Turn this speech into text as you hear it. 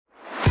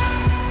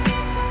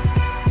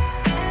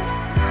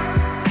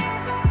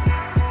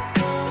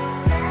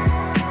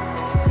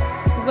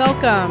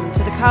Welcome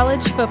to the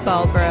College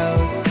Football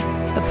Bros,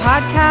 the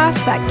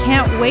podcast that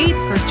can't wait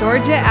for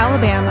Georgia,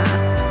 Alabama.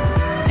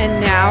 And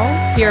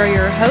now, here are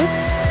your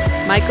hosts,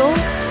 Michael,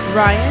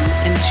 Ryan,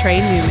 and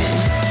Trey Newman.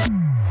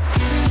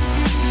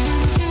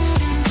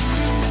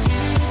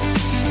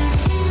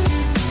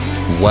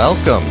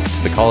 Welcome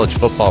to the College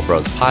Football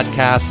Bros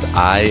podcast.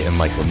 I am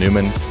Michael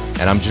Newman,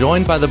 and I'm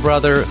joined by the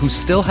brother who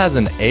still has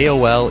an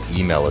AOL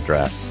email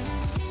address.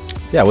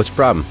 Yeah, what's the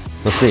problem?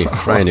 That's me,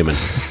 Ryan Newman.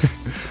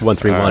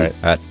 131 right.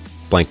 at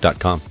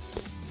blank.com.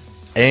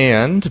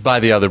 And by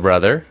the other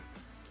brother,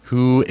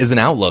 who is an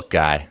Outlook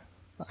guy.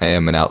 I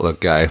am an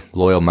Outlook guy,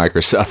 loyal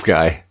Microsoft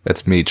guy.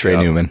 That's me, Trey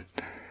Newman.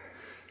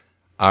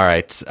 All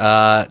right.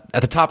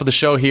 At the top of the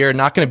show here,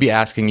 not going to be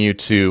asking you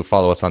to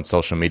follow us on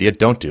social media.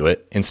 Don't do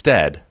it.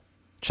 Instead,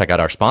 check out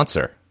our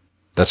sponsor.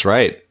 That's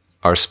right.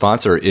 Our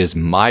sponsor is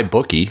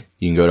MyBookie.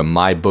 You can go to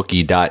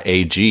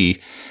mybookie.ag.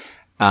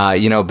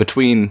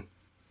 Between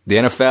the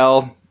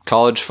NFL,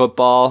 college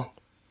football,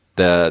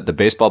 the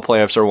baseball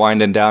playoffs are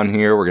winding down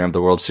here. We're going to have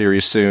the World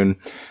Series soon.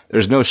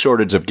 There's no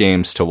shortage of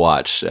games to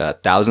watch.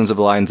 Thousands of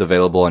lines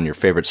available on your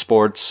favorite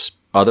sports,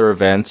 other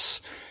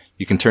events.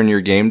 You can turn your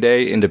game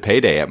day into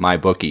payday at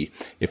MyBookie.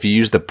 If you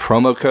use the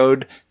promo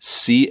code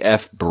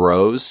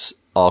CFBROS,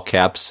 all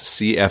caps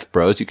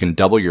CFBROS, you can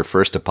double your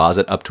first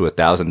deposit up to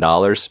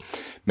 $1,000.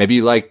 Maybe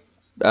you like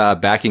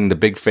backing the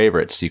big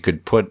favorites. You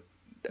could put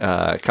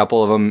a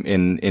couple of them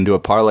into a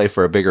parlay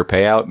for a bigger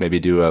payout.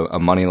 Maybe do a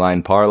money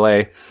line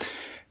parlay.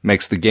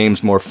 Makes the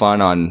games more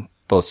fun on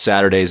both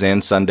Saturdays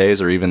and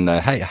Sundays, or even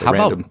How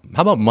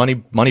about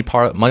money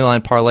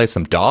line parlay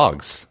some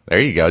dogs? There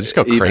you go. Just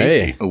go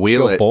crazy. Wheel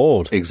Go it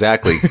bold.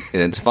 Exactly,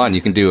 and it's fun.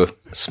 You can do a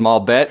small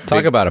bet.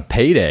 Talk about a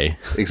payday.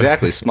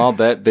 Exactly, small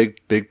bet,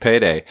 big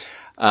payday.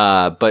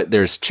 But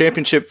there's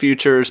championship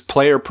futures,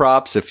 player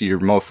props. If you're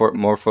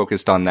more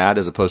focused on that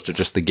as opposed to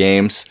just the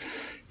games,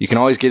 you can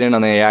always get in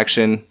on the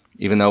action.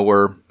 Even though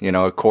we're,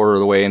 a quarter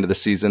of the way into the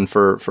season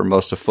for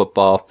most of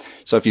football.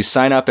 So if you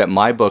sign up at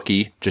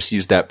MyBookie, just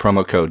use that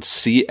promo code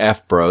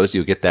CFBROS.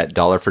 You'll get that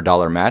dollar for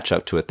dollar match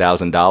up to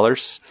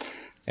 $1,000.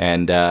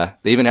 And,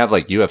 they even have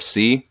like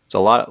UFC. It's a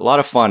lot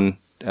of fun,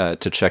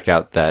 to check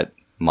out that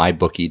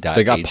MyBookie.ag.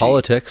 They got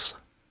politics.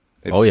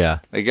 They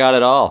got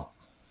it all.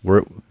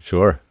 We're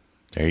sure.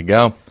 There you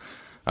go.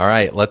 All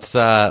right. Let's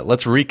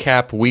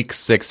recap week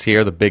 6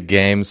 here, the big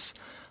games.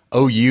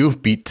 OU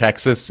beat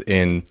Texas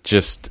in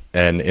just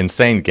an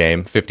insane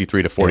game,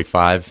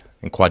 53-45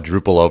 in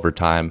quadruple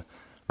overtime.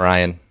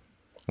 Ryan,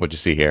 what'd you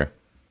see here?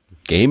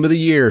 Game of the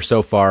year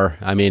so far.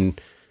 I mean,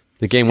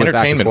 the game went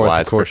back and forth.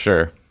 Entertainment-wise, for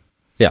sure.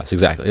 Yes,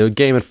 exactly. It was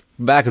game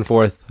back and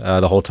forth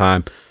the whole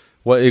time.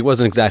 Well, it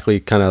wasn't exactly,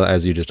 kind of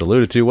as you just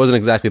alluded to, wasn't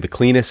exactly the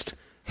cleanest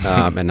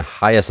and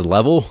highest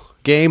level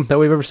game that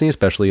we've ever seen,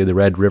 especially in the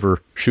Red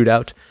River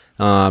shootout.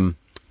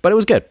 But it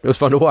was good. It was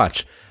fun to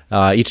watch.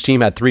 Each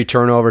team had 3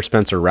 turnovers.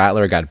 Spencer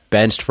Rattler got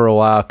benched for a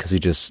while because he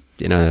just,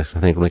 I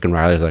think Lincoln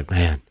Riley's like,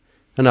 man,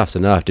 enough's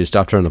enough, dude.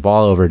 Stop turning the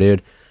ball over,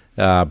 dude.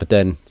 But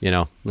then,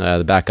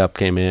 the backup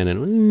came in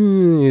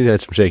and he had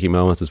some shaky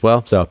moments as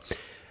well. So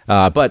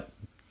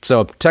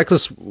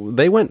Texas,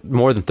 they went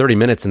more than 30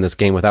 minutes in this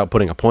game without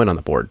putting a point on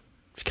the board.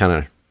 If you kind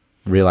of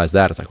realize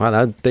that, it's like,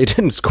 wow, they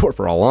didn't score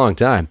for a long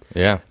time.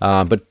 Yeah.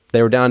 But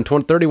they were down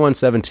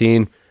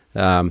 31-17.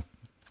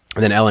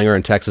 And then Ehlinger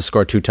and Texas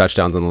scored 2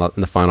 touchdowns in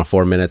the final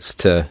 4 minutes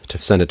to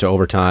send it to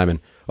overtime. And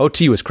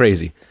OT was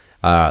crazy.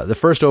 The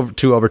first 2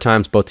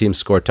 overtimes, both teams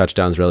scored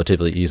touchdowns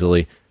relatively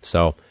easily.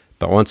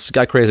 But once it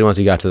got crazy, once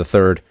you got to the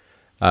third,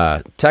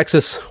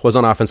 Texas was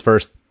on offense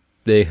first.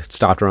 They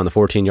stopped around the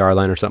 14-yard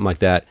line or something like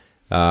that.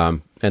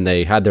 And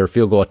they had their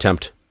field goal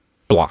attempt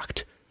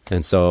blocked.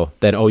 And so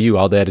then OU,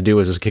 all they had to do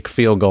was just kick a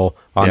field goal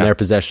on their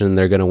possession, and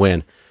they're going to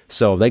win.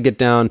 So they get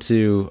down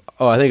to,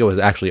 I think it was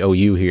actually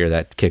OU here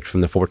that kicked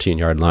from the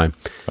 14-yard line.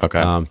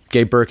 Okay.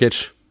 Gabe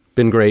Burkich,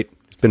 been great.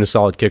 He's been a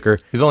solid kicker.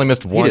 He's only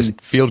missed one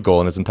field goal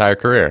in his entire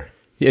career.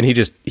 And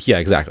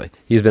exactly.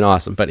 He's been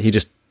awesome. But he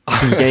just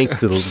yanked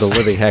the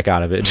living heck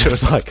out of it.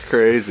 Just like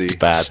crazy.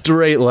 Bad.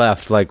 Straight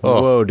left. Like,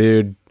 whoa,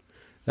 dude.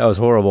 That was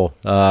horrible.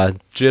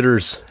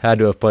 Jitters had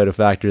to have played a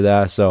factor in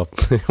that. So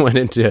it went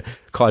into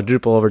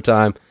quadruple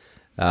overtime.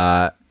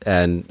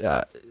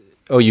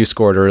 OU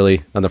scored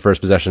early on the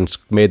first possession,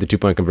 made the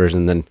 2-point conversion,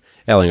 and then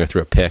Ehlinger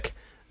threw a pick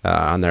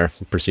on their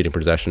preceding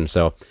possession.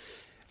 So,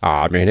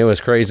 it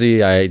was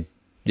crazy.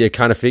 It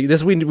kind of figured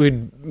this.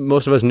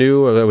 Most of us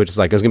knew, which is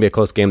like it was gonna be a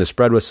close game. The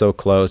spread was so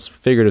close.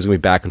 Figured it was gonna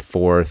be back and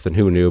forth, and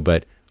who knew?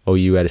 But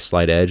OU had a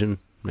slight edge, and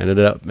ended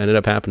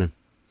up happening.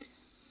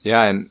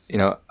 Yeah, and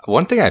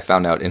one thing I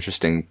found out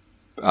interesting,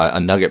 a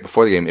nugget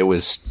before the game.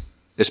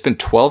 It's been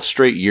 12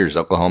 straight years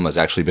Oklahoma has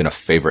actually been a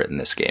favorite in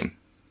this game.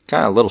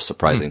 Kind of a little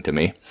surprising to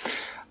me.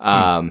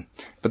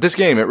 But this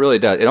game, it really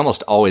does. It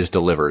almost always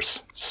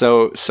delivers.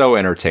 So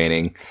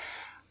entertaining.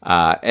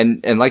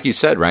 And like you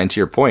said, Ryan,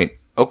 to your point,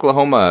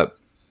 Oklahoma,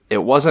 it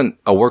wasn't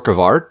a work of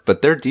art,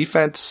 but their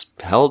defense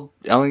held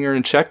Ehlinger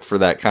in check for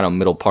that kind of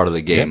middle part of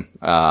the game.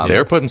 They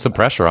were putting some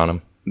pressure on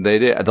him. They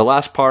did the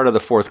last part of the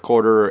fourth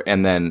quarter,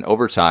 and then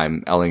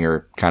overtime.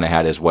 Ellinger kind of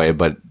had his way,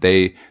 but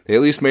they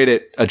at least made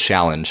it a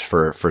challenge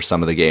for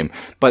some of the game.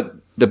 But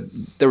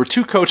there were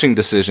two coaching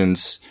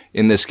decisions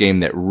in this game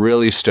that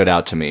really stood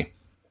out to me.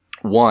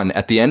 One,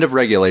 at the end of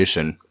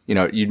regulation,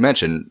 you'd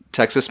mentioned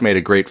Texas made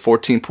a great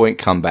 14-point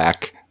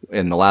comeback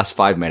in the last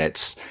 5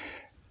 minutes.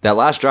 That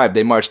last drive,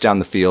 they marched down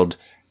the field,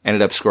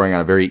 ended up scoring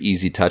on a very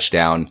easy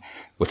touchdown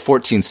with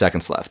 14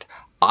 seconds left.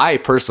 I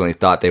personally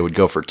thought they would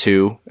go for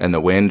 2 and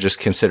the win, just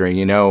considering,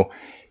 you know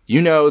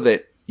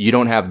that you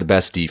don't have the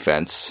best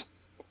defense.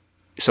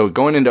 So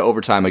going into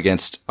overtime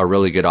against a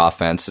really good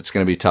offense, it's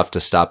going to be tough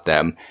to stop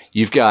them.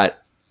 You've got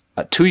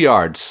 2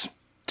 yards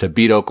to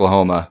beat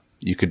Oklahoma.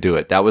 You could do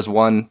it. That was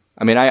one.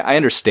 I mean, I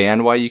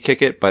understand why you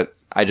kick it, but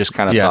I just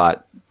kind of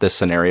thought this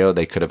scenario,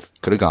 they could have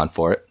gone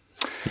for it.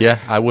 Yeah,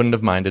 I wouldn't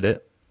have minded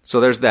it.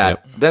 So there's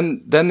that.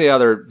 Yep. Then the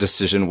other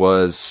decision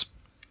was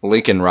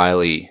Lincoln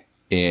Riley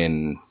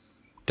in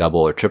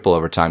double or triple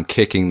overtime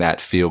kicking that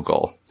field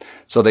goal.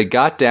 So they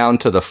got down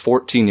to the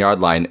 14-yard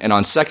line, and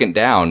on second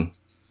down,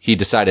 he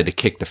decided to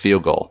kick the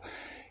field goal.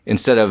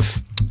 Instead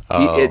of,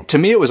 to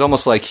me, it was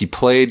almost like he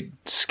played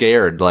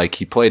scared, like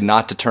he played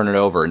not to turn it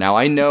over. Now,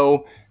 I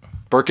know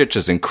Burkich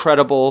is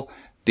incredible.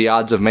 The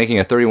odds of making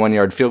a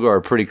 31-yard field goal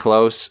are pretty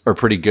close, or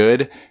pretty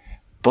good.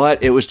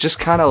 But it was just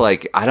kind of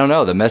like, I don't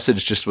know, the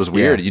message just was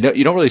weird. Yeah.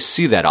 You don't really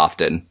see that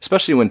often,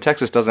 especially when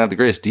Texas doesn't have the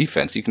greatest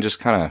defense. You can just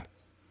kind of...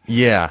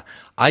 Yeah.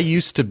 I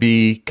used to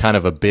be kind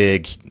of a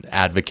big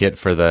advocate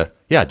for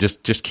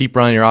just keep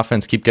running your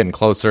offense, keep getting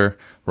closer,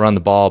 run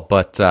the ball.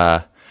 But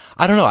I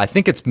don't know. I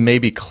think it's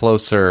maybe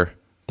closer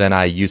than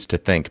I used to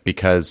think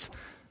because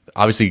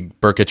obviously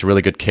Burkich, a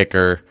really good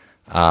kicker.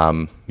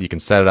 You can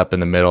set it up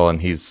in the middle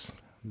and he's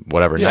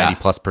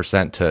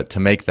 90+% to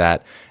make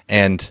that.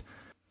 And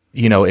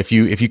if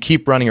you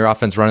keep running your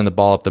offense, running the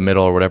ball up the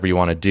middle or whatever you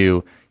want to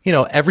do,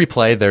 every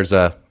play there's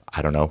a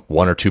 1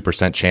 or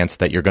 2% chance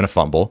that you're going to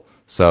fumble.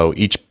 So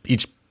each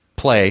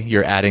play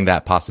you're adding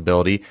that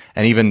possibility,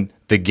 and even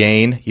the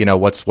gain.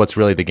 What's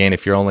really the gain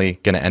if you're only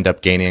going to end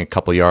up gaining a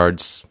couple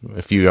yards,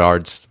 a few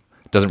yards?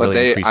 Doesn't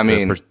really increase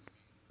the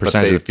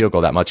percentage of the field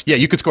goal that much. Yeah,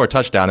 you could score a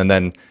touchdown and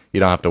then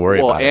you don't have to worry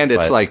about it. Well, and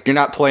it's like you're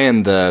not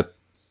playing the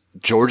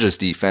Georgia's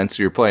defense,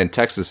 you're playing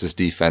Texas's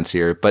defense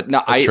here. But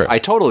no, I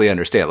totally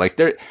understand. Like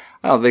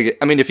I don't think.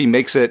 I mean, if he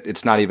makes it,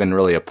 it's not even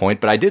really a point.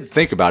 But I did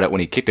think about it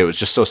when he kicked it. It was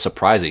just so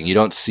surprising. You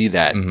don't see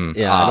that. Mm-hmm.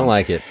 Yeah, I don't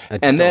like it. I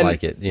just don't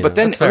like it. But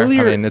then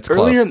earlier, it's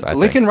close,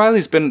 Lincoln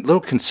Riley's been a little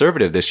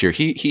conservative this year.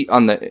 He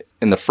in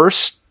the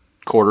first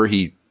quarter,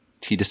 he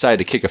decided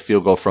to kick a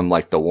field goal from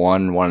like the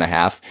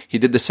 1.5. He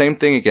did the same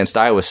thing against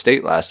Iowa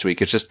State last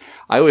week. It's just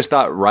I always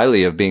thought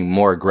Riley of being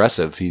more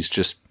aggressive. He's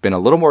just been a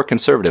little more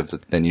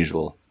conservative than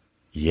usual.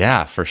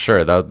 Yeah, for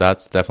sure.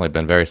 That's definitely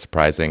been very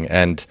surprising.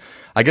 And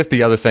I guess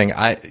the other thing,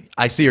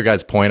 I see your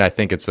guys' point. I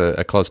think it's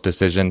a close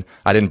decision.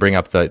 I didn't bring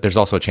up there's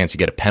also a chance you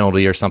get a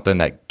penalty or something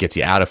that gets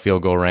you out of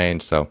field goal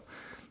range. So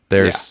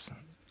there's,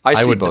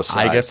 I see both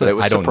sides. I guess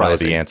I don't know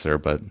the answer,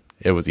 but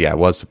it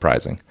was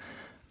surprising.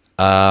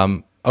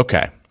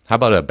 Okay. How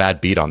about a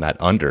bad beat on that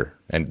under?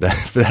 And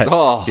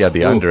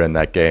the under in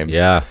that game.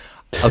 Yeah.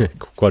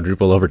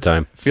 Quadruple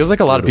overtime. Feels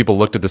like a lot of people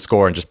looked at the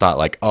score and just thought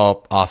like,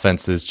 oh,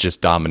 offense is just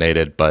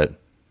dominated, but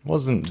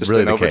wasn't just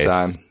really the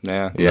overtime. Case.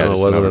 Yeah, no, it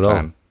wasn't at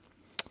all.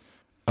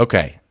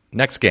 Okay,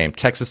 next game,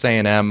 Texas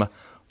A&M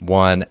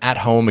won at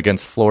home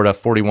against Florida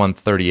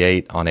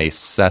 41-38 on a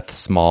Seth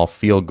Small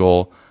field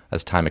goal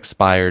as time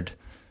expired.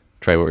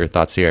 Trey, what were your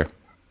thoughts here?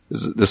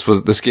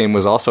 This game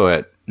was also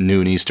at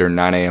noon Eastern,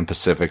 9 a.m.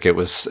 Pacific. It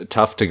was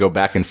tough to go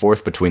back and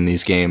forth between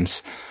these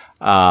games.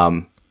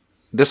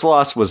 This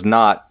loss was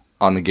not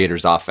on the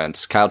Gators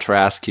offense. Kyle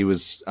Trask, he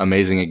was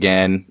amazing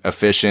again,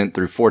 efficient,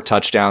 threw 4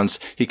 touchdowns.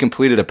 He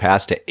completed a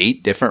pass to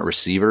 8 different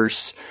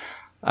receivers.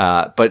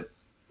 But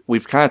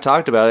we've kind of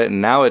talked about it,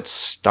 and now it's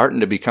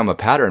starting to become a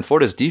pattern.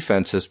 Florida's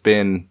defense has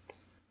been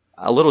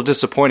a little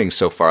disappointing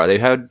so far.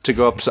 They've had to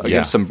go up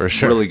against some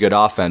really good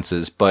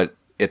offenses, but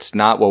it's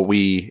not what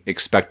we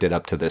expected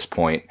up to this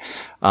point.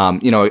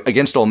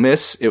 Against Ole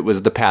Miss, it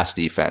was the pass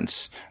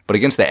defense. But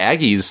against the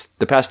Aggies,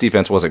 the pass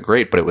defense wasn't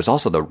great, but it was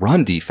also the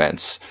run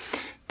defense.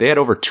 They had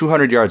over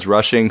 200 yards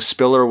rushing.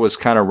 Spiller was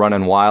kind of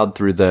running wild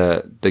through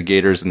the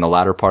Gators in the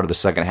latter part of the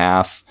second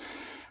half.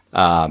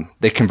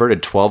 They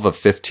converted 12 of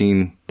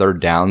 15 third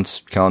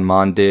downs, Kellen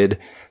Mond did.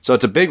 So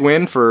it's a big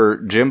win for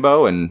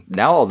Jimbo, and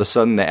now all of a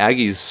sudden the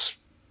Aggies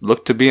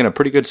look to be in a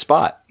pretty good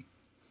spot.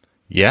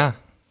 Yeah,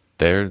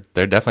 they're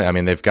definitely, I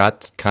mean, they've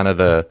got kind of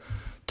the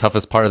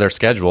toughest part of their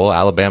schedule,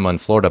 Alabama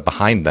and Florida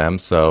behind them,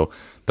 so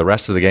the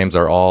rest of the games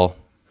are all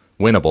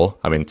winnable.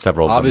 I mean,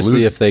 several of them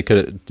obviously lose.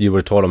 If you would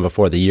have told them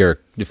before the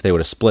year, if they would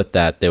have split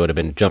that, they would have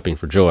been jumping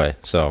for joy.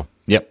 So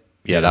yep.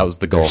 Yeah, that was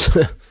the goal.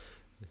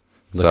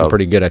 Looking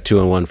pretty good at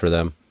 2-1 for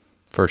them.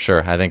 For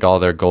sure. I think all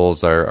their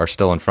goals are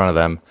still in front of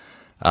them.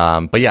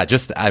 But yeah,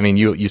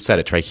 you said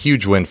it, Trey.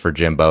 Huge win for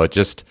Jimbo.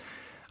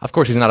 of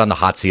course, he's not on the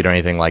hot seat or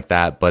anything like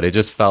that, but it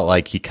just felt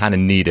like he kind of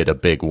needed a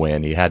big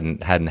win. He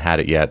hadn't had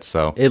it yet,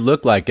 so It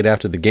looked like it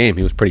after the game.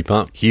 He was pretty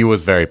pumped. he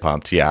was very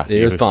pumped. Yeah,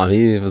 He was pumped.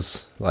 He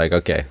was like,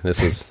 okay, this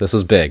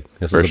was big.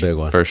 This was a big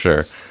one. for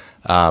sure.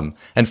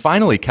 And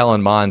finally,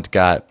 Kellen Mond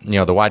got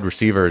the wide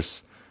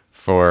receivers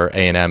for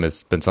A&M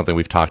has been something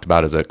we've talked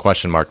about as a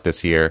question mark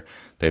this year.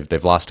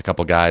 They've lost a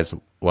couple guys.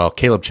 Well,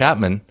 Caleb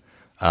Chapman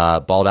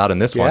balled out in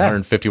this one,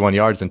 151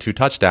 yards and 2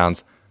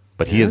 touchdowns,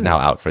 but he is now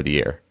out for the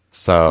year.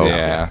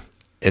 So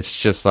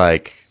it's just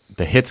like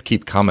the hits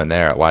keep coming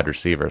there at wide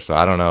receiver. So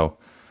I don't know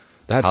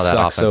That how that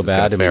sucks offense so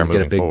bad. is going to fare Get a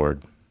moving big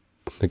forward.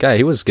 The guy,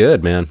 he was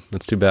good, man.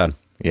 That's too bad.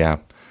 Yeah.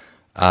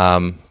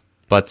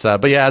 But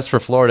yeah, as for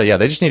Florida,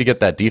 they just need to get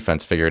that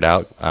defense figured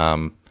out.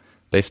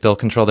 They still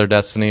control their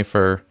destiny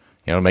for,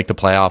 make the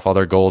playoff. All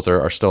their goals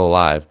are still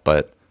alive,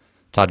 but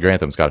Todd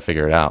Grantham's got to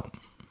figure it out.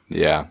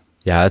 Yeah.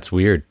 Yeah, that's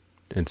weird.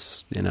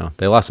 It's,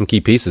 they lost some key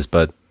pieces,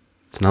 but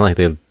it's not like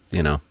they,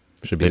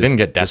 should be. They didn't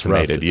get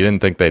decimated. disrupted. You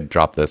didn't think they'd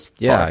drop this far.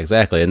 Yeah,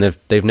 exactly. And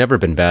they've never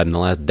been bad in the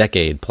last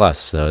decade plus,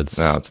 so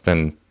it's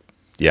been,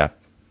 a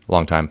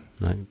long time.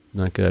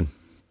 not good.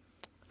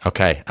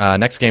 Okay,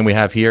 next game we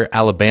have here,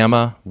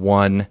 Alabama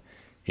won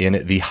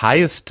in the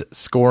highest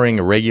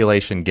scoring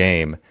regulation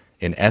game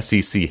in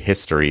SEC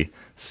history,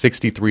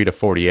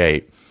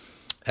 63-48.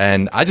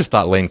 And I just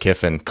thought Lane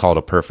Kiffin called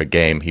a perfect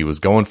game. He was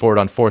going for it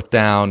on 4th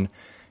down.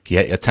 He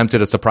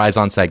attempted a surprise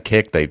onside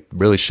kick. They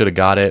really should have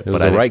got it. It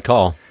was the right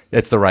call.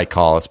 It's the right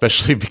call,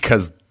 especially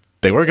because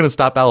they were going to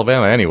stop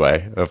Alabama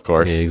anyway, of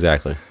course. Yeah,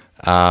 exactly.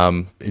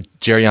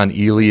 Jerrion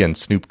Ely and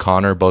Snoop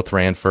Connor both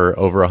ran for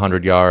over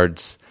 100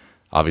 yards.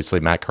 Obviously,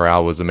 Matt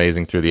Corral was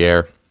amazing through the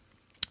air.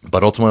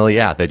 But ultimately,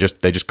 they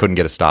just couldn't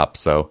get a stop.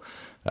 So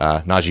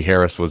Najee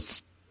Harris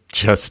was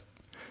just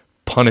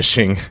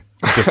punishing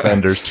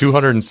defenders.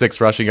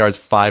 206 rushing yards,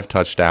 5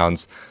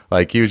 touchdowns.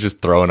 Like, he was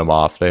just throwing them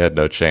off. They had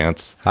no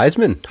chance.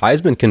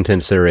 Heisman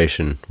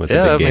consideration with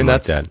a big game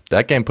like that.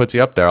 That game puts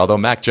you up there. Although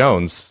Mac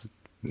Jones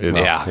is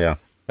ahead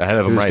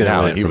of him right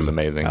now, and he was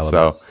amazing.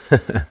 Alabama.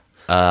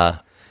 So,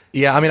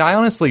 I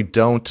honestly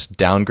don't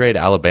downgrade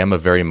Alabama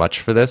very much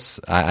for this.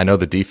 I know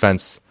the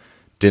defense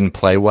didn't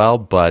play well,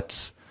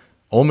 but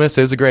Ole Miss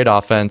is a great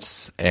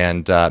offense,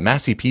 and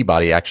Massey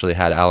Peabody actually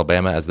had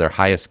Alabama as their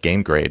highest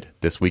game grade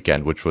this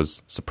weekend, which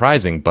was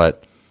surprising.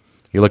 But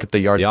you look at the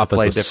yards per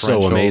play was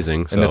differential so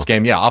amazing in this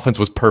game. Yeah, offense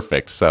was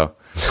perfect. So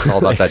it's all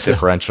about that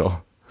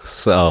differential.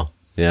 So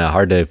yeah,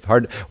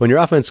 hard. When your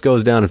offense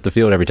goes down at the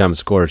field every time it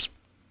scores,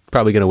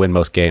 probably going to win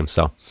most games.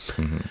 So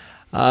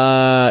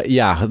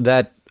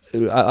that.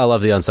 I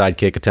love the onside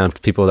kick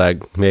attempt. People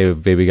that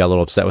maybe got a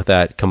little upset with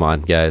that. Come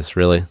on, guys,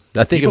 really?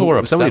 I think People were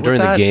upset somebody during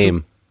with that? the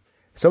game.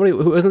 Somebody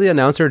who wasn't the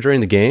announcer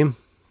during the game.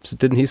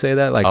 Didn't he say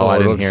that? Like, I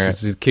didn't hear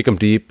it. Kick him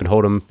deep and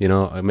hold him.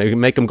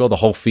 Make him go the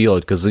whole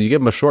field because you give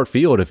him a short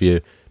field if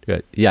you.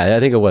 Yeah, I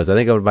think it was. I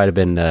think it might have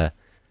been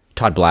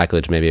Todd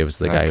Blackledge. Maybe it was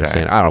the guy who was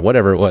saying. I don't know.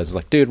 Whatever it was.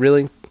 Like, dude,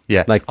 really?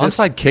 Yeah, like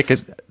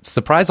onside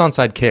surprise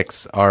onside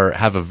kicks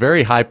have a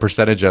very high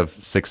percentage of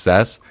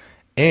success,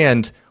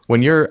 and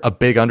when you're a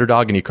big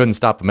underdog and you couldn't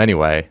stop them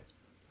anyway,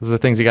 those are the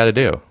things you got to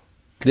do.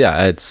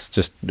 Yeah, it's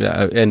just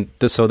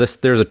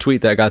there's a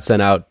tweet that got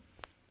sent out.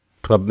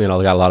 They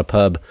got a lot of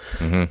pub.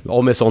 Mm-hmm.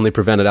 Ole Miss only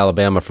prevented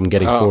Alabama from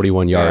getting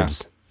 41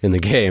 yards in the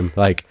game.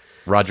 Like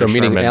Roger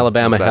meaning Sherman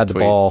Alabama had the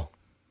tweet. ball.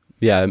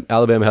 Yeah,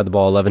 Alabama had the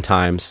ball 11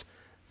 times,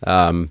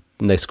 and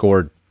they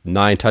scored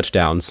 9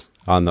 touchdowns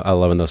on the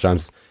 11 of those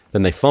times.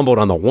 Then they fumbled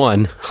on the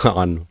one,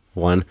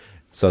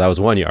 so that was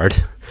 1 yard,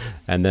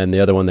 and then the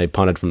other one they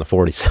punted from the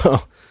 40.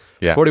 So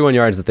 41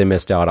 yards that they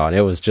missed out on.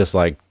 It was just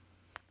like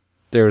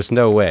there was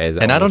no way.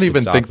 And I don't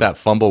even think that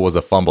fumble was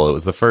a fumble. It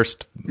was the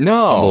first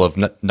fumble of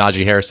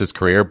Najee Harris's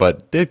career,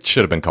 but it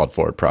should have been called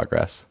forward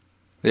progress.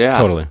 Yeah,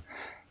 totally.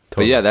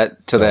 But yeah,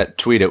 that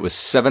tweet, it was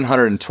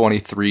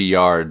 723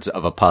 yards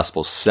of a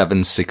possible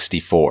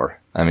 764.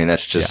 I mean,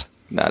 that's just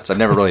nuts. I've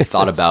never really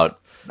thought about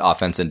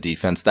offense and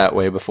defense that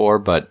way before,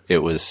 but it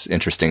was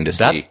interesting to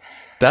see.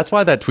 That's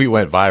why that tweet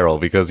went viral,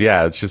 because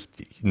it's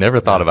just never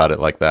thought about it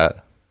like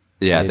that.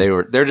 Yeah,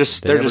 they're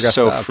just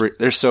so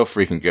they're so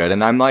freaking good.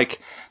 And I'm like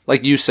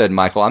you said,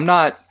 Michael, I'm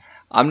not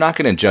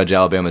going to judge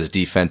Alabama's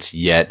defense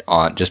yet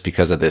on just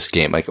because of this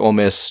game. Like Ole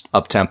Miss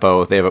up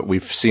tempo,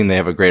 we've seen they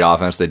have a great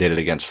offense. They did it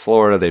against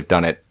Florida. They've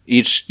done it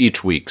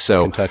each week.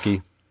 So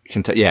Kentucky,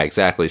 yeah,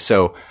 exactly.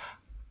 So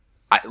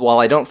while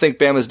I don't think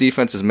Bama's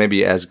defense is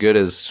maybe as good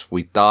as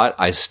we thought,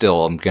 I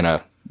still am going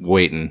to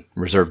wait and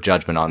reserve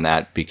judgment on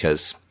that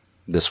because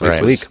this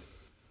week.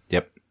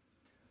 Yep.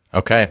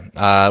 Okay.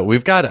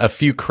 We've got a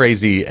few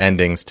crazy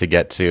endings to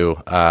get to.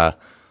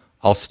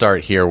 I'll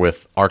start here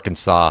with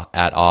Arkansas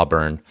at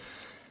Auburn.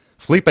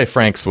 Felipe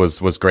Franks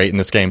was great in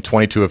this game,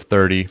 22 of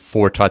 30,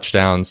 4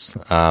 touchdowns,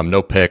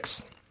 no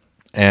picks.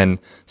 And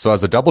so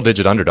as a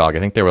double-digit underdog, I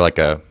think they were like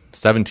a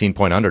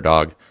 17-point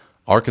underdog,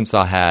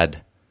 Arkansas had... I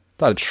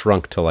thought it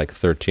shrunk to like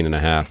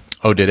 13.5.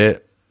 Oh, did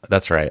it?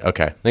 That's right.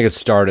 Okay. I think it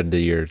started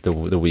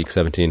the week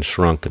 17,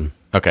 shrunk. And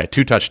okay,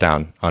 2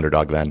 touchdown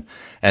underdog then.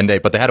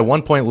 But they had a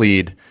 1-point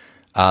lead.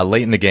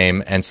 late in the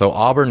game. And so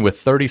Auburn, with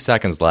 30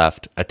 seconds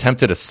left,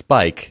 attempted a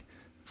spike,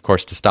 of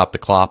course, to stop the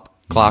clock.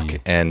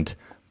 And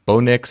Bo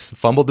Nix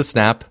fumbled the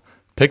snap,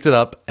 picked it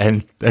up,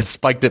 and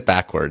spiked it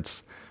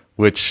backwards,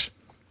 which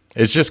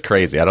is just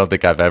crazy. I don't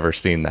think I've ever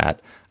seen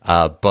that.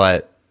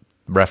 But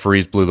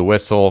referees blew the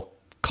whistle,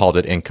 called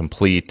it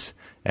incomplete,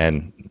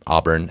 and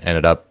Auburn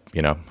ended up,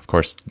 of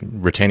course,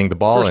 retaining the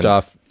ball. First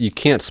off, you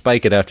can't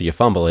spike it after you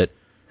fumble it.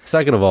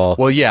 Second of all,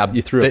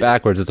 you threw it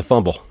backwards. It's a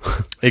fumble.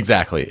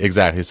 Exactly.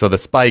 So the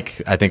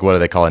spike, I think, what do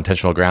they call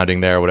intentional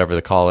grounding there, whatever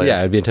the call is? Yeah,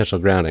 it'd be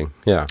intentional grounding.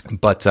 Yeah.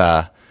 But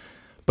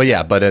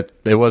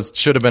it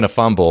should have been a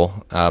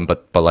fumble.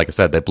 But like I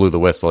said, they blew the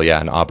whistle. Yeah,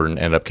 and Auburn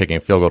ended up kicking a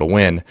field goal to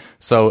win.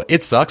 So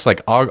it sucks.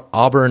 Like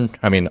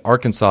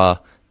Arkansas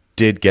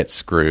did get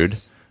screwed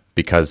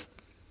because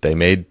they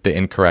made the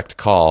incorrect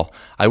call.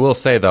 I will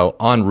say though,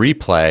 on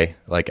replay,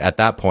 like at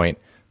that point,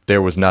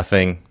 there was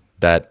nothing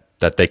that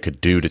they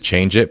could do to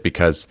change it,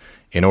 because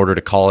in order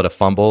to call it a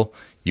fumble,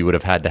 you would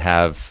have had to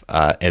have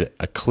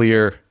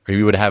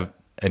you would have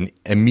an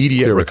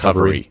immediate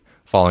recovery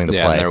following the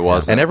play. And there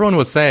wasn't. And everyone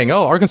was saying,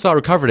 "Oh, Arkansas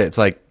recovered it." It's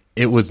like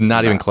it was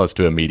not even close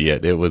to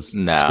immediate. It was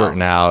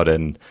squirting out,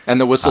 and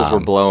the whistles were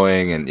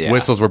blowing, and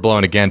whistles were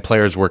blowing again.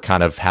 Players were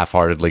kind of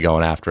half-heartedly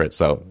going after it.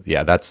 So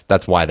yeah,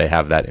 that's why they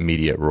have that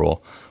immediate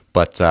rule.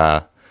 But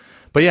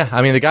yeah,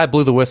 I mean, the guy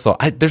blew the whistle.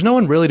 There's no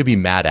one really to be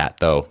mad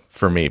at though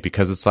for me,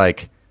 because it's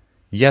like,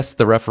 yes,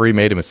 the referee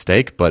made a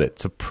mistake, but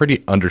it's a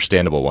pretty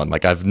understandable one.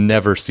 Like, I've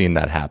never seen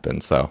that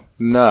happen. So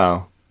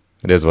no,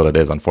 it is what it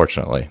is,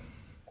 unfortunately.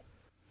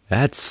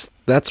 That's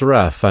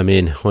rough. I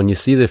mean, when you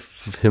see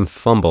him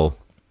fumble,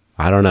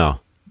 I don't know.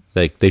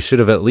 Like, they should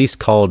have at least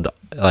called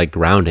like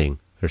grounding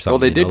or something. Well,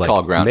 they did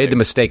call grounding. Made the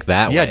mistake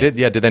that way.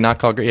 Did they not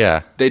call?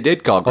 Yeah, they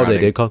did call grounding. Oh,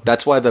 they did call.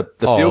 That's why the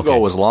field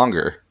goal was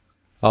longer.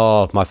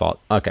 Oh, my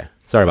fault. Okay,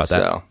 sorry about that.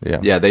 So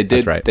yeah, they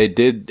did. Right. They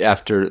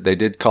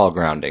did call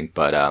grounding,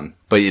 but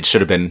it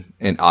should have been,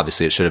 and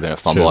obviously it should have been a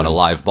fumble on a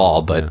live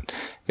ball, but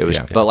it was.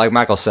 Yeah. But like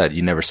Michael said,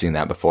 you never seen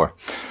that before.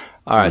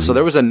 All right, so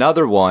there was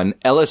another one.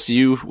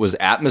 LSU was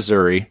at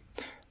Missouri,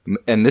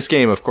 and this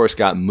game, of course,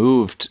 got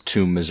moved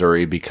to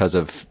Missouri because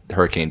of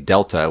Hurricane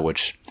Delta,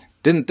 which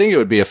didn't think it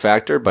would be a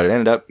factor, but it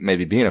ended up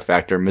maybe being a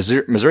factor.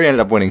 Missouri ended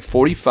up winning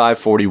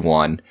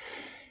 45-41.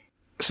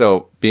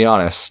 So, be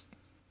honest,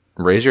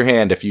 raise your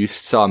hand if you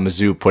saw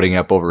Mizzou putting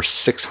up over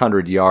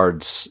 600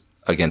 yards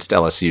against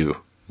LSU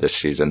this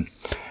season.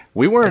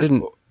 We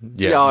weren't.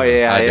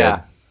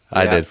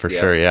 I did for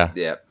sure.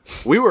 Yeah.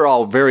 We were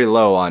all very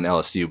low on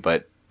LSU,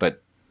 but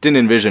didn't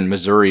envision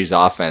Missouri's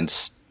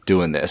offense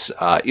doing this.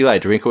 Eli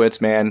Drinkowitz,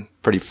 man,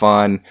 pretty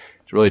fun.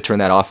 Really turned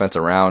that offense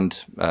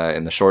around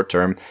in the short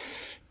term.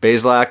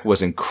 Bazelak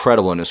was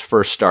incredible in his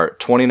first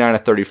start.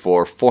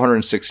 29-34,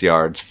 406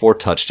 yards, 4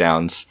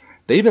 touchdowns.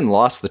 They even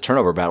lost the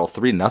turnover battle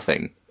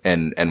 3-0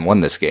 and won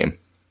this game.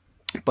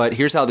 But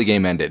here's how the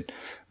game ended.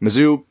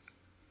 Mizzou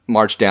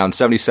marched down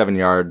 77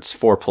 yards,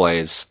 4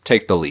 plays,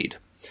 take the lead.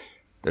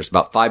 There's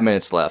about 5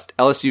 minutes left.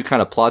 LSU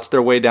kind of plots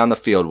their way down the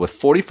field with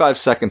 45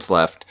 seconds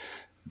left.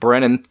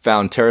 Brennan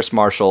found Terrace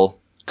Marshall,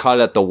 caught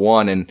it at the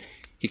 1, and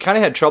he kind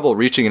of had trouble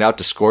reaching it out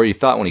to score. You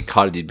thought when he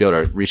caught it, he'd be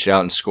able to reach it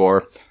out and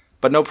score,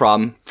 but no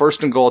problem.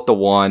 1st and goal at the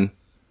 1,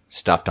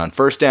 stuffed on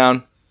 1st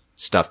down,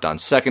 stuffed on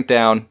 2nd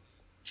down,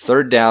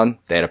 3rd down,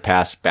 they had a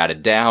pass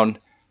batted down.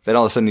 Then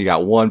all of a sudden you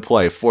got 1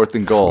 play, 4th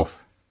and goal.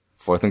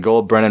 4th and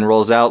goal, Brennan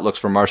rolls out, looks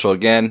for Marshall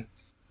again,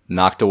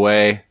 knocked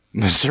away.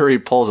 Missouri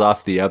pulls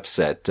off the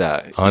upset.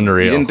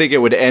 Unreal. You didn't think it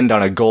would end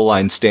on a goal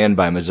line stand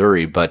by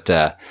Missouri, but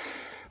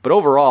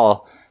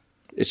overall,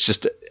 it's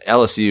just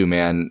LSU,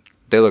 man.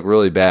 They look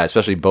really bad,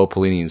 especially Bo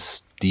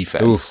Pelini's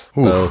defense.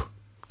 Oof. Bo.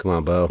 Come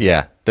on, Bo.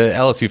 Yeah, the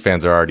LSU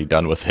fans are already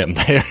done with him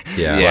there.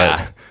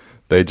 Yeah.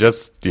 They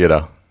just, they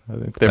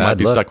might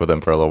be stuck with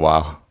him for a little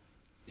while.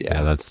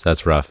 Yeah,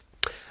 that's rough.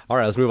 All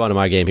right, let's move on to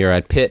my game here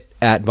at Pitt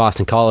at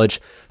Boston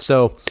College.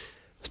 So,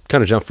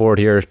 kind of jump forward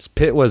here.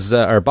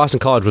 Boston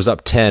College was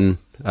up 10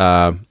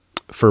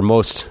 for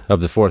most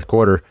of the fourth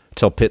quarter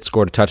until Pitt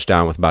scored a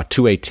touchdown with about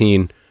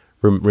 2:18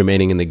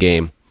 remaining in the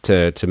game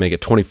to make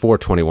it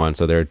 24-21.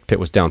 So Pitt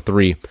was down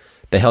 3.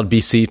 They held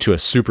BC to a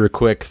super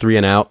quick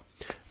 3-and-out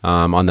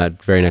on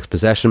that very next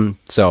possession.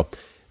 So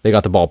they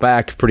got the ball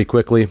back pretty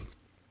quickly.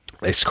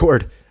 They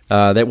scored.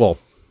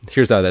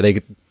 Here's how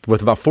they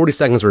with about 40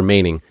 seconds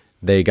remaining,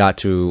 they got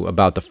to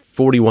about the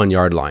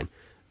 41-yard line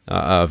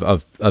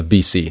of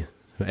BC,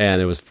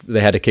 and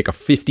they had to kick a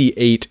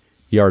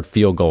 58-yard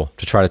field goal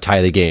to try to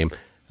tie the game.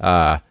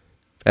 And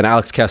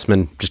Alex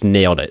Kessman just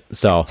nailed it.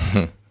 So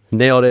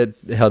nailed it.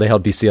 They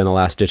held BC on the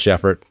last-ditch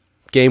effort.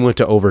 Game went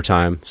to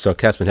overtime, so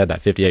Kessman had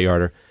that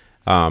 58-yarder.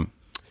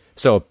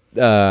 So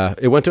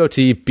it went to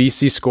OT.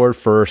 BC scored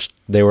first.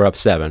 They were up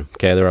 7.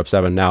 Okay, they were up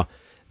 7. Now,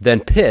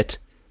 then Pitt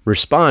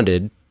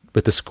responded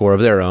with the score of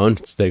their own.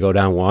 So they go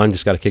down 1,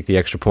 just got to kick the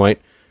extra point.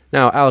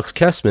 Now, Alex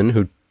Kessman,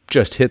 who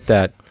just hit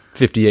that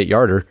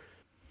 58-yarder,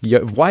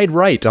 wide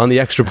right on the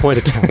extra point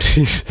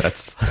attempt.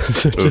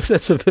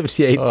 That's a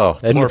 58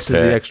 and misses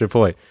the extra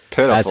point.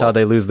 Pitiful. That's how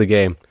they lose the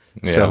game.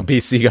 Yeah. So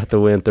BC got the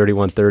win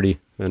 31-30,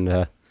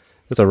 and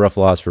That's a rough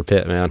loss for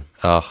Pitt, man.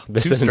 Oh,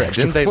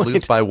 didn't they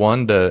lose by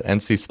 1 to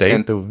NC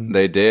State?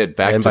 They did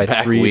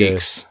back-to-back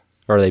weeks.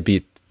 Or they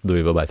beat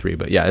Louisville by 3.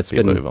 But yeah, it's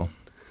been Louisville.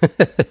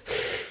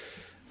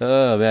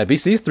 Oh man,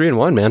 BC's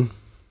 3-1, man.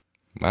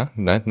 Well,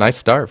 nice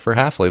start for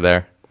Hafley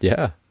there.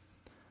 Yeah.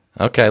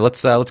 Okay,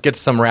 let's get to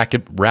some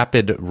rapid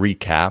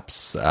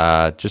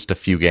recaps. Just a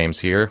few games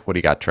here. What do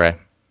you got, Trey?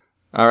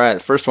 All right, the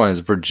first one is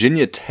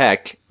Virginia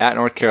Tech at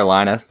North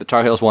Carolina. The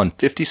Tar Heels won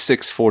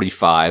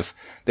 56-45.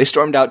 They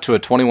stormed out to a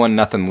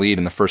 21-0 lead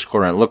in the first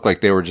quarter, and it looked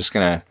like they were just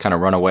going to kind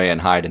of run away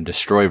and hide and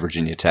destroy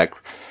Virginia Tech.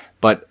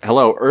 But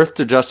hello, earth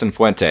to Justin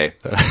Fuente.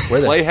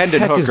 Play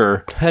Hendon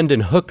Hooker.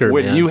 Hendon Hooker,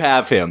 when man. you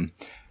have him.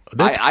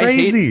 That's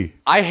crazy.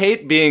 I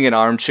hate being an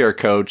armchair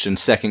coach and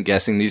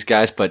second-guessing these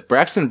guys, but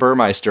Braxton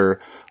Burmeister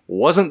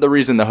wasn't the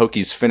reason the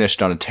Hokies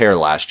finished on a tear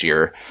last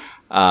year.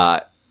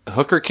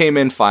 Hooker came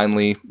in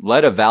finally,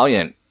 led a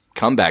valiant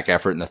comeback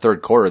effort in the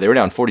third quarter. They were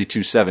down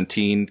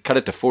 42-17, cut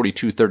it to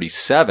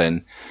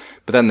 42-37,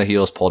 but then the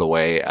Heels pulled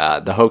away.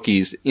 The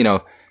Hokies,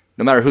 no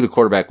matter who the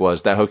quarterback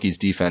was, that Hokies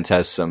defense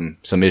has some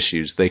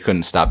issues. They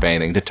couldn't stop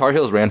anything. The Tar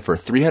Heels ran for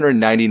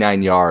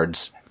 399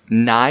 yards,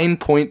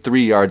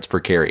 9.3 yards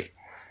per carry.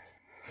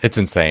 It's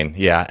insane.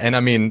 Yeah. And I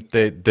mean,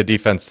 the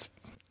defense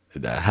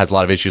has a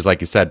lot of issues,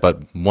 like you said,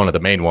 but one of the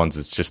main ones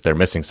is just they're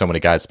missing so many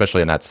guys,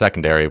 especially in that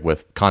secondary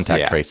with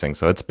contact tracing.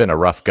 So it's been a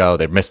rough go.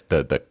 They've missed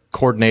the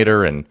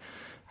coordinator and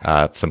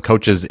some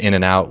coaches in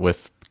and out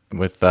with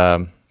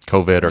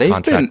COVID or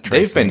contact tracing.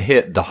 They've been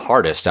hit the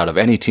hardest out of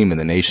any team in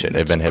the nation.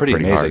 They've been hit pretty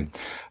amazing. Hard.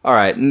 All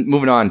right,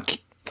 moving on,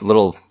 a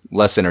little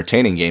less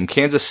entertaining game.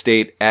 Kansas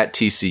State at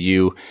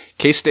TCU.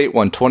 K-State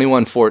won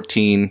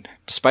 21-14,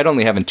 despite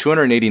only having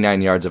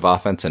 289 yards of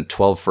offense and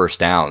 12 first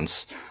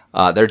downs.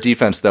 Their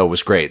defense, though,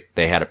 was great.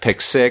 They had a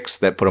pick six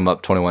that put them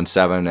up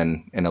 21-7,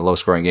 and in a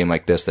low-scoring game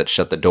like this, that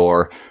shut the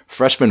door.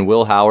 Freshman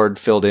Will Howard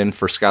filled in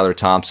for Skylar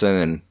Thompson,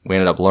 and we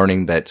ended up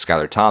learning that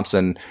Skylar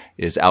Thompson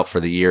is out for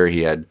the year.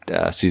 He had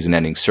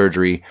season-ending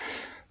surgery.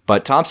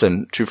 But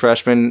Thompson, true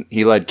freshman,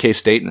 he led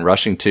K-State in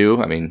rushing,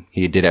 too. I mean,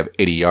 he did have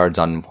 80 yards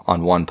on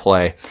one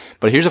play.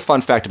 But here's a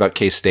fun fact about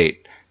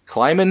K-State.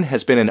 Kleiman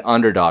has been an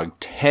underdog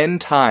 10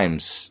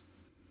 times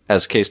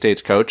as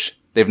K-State's coach.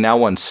 They've now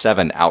won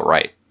 7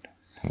 outright.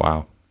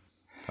 Wow.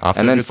 Off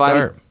to a good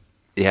start.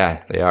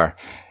 Yeah, they are.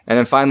 And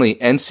then finally,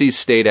 NC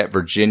State at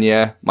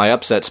Virginia. My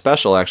upset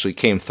special actually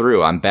came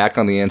through. I'm back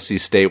on the NC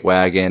State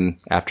wagon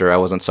after I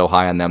wasn't so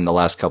high on them the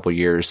last couple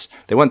years.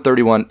 They won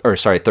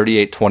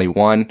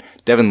 38-21.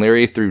 Devin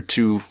Leary threw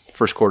 2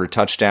 first quarter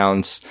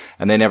touchdowns,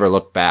 and they never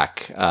looked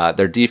back.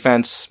 Their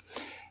defense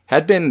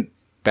had been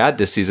bad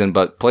this season,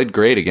 but played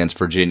great against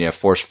Virginia.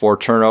 Forced 4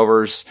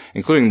 turnovers,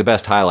 including the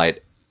best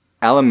highlight.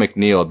 Alan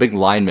McNeil, a big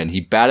lineman,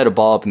 he batted a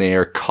ball up in the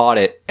air, caught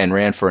it, and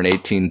ran for an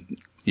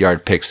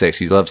 18-yard pick six.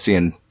 He loves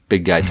seeing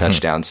big guy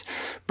touchdowns.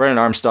 Brennan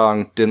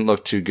Armstrong didn't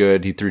look too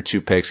good. He threw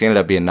 2 picks. He ended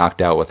up being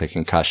knocked out with a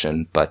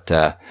concussion, but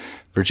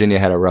Virginia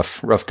had a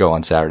rough go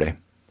on Saturday.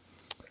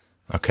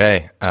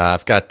 Okay,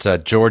 I've got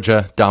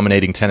Georgia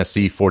dominating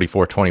Tennessee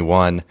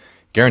 44-21.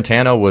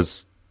 Garantano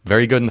was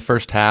very good in the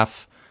first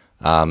half.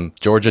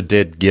 Georgia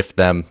did gift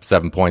them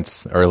 7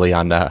 points early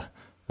on the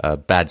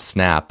bad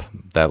snap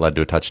that led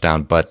to a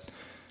touchdown, but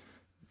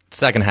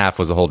second half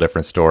was a whole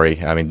different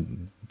story. I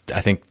mean,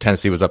 I think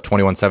Tennessee was up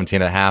 21-17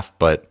 at half,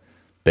 but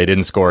they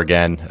didn't score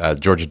again.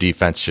 Georgia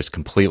defense just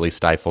completely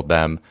stifled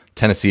them.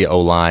 Tennessee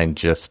O-line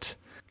just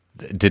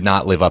did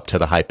not live up to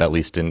the hype, at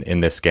least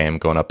in this game,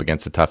 going up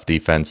against a tough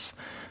defense.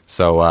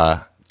 So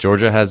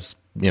Georgia has,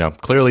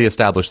 clearly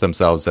established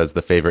themselves as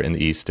the favorite in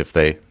the East if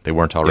they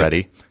weren't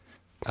already.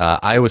 Yep.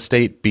 Iowa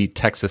State beat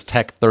Texas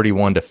Tech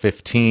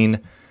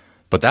 31-15,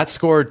 but that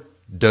score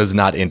does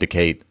not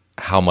indicate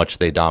how much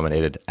they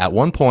dominated. At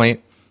one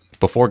point,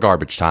 before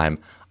garbage time,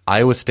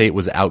 Iowa State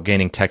was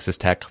outgaining Texas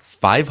Tech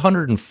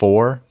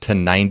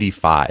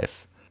 504-95.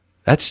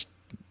 That's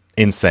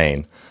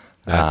insane.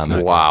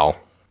 Wow.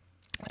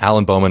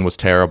 Alan Bowman was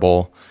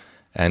terrible.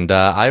 And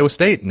Iowa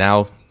State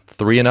now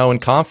 3-0 in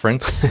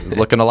conference,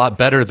 looking a lot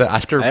better than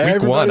after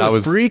week one. I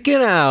was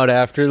freaking out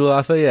after the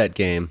Lafayette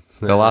game.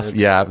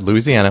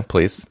 Louisiana,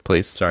 please.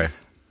 Sorry.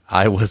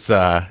 I was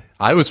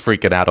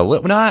freaking out a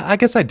little. No, I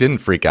guess I didn't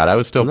freak out. I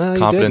was still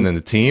confident in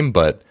the team,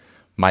 but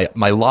my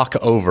lock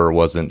over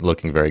wasn't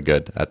looking very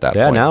good at that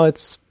point. Yeah, now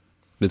it's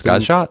got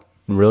a shot.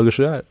 Real good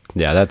shot.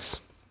 Yeah,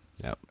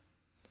 Yep.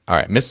 All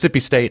right, Mississippi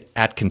State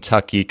at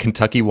Kentucky.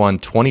 Kentucky won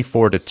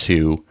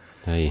 24-2.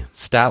 Hey.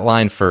 Stat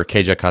line for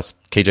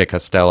KJ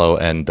Costello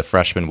and the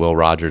freshman Will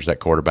Rogers at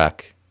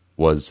quarterback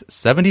was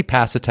 70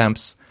 pass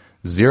attempts,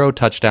 0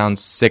 touchdowns,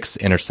 6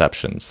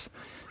 interceptions.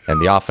 And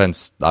the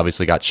offense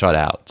obviously got shut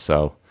out.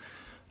 So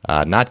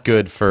not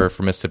good for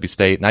Mississippi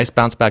State. Nice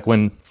bounce back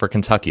win for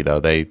Kentucky, though.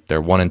 They're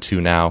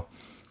 1-2 now.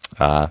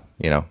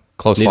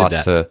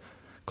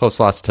 Close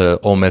loss to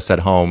Ole Miss at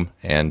home,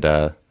 and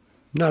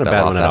not a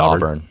bad one at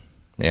Auburn.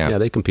 Yeah,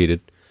 they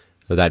competed.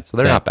 So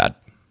they're not bad.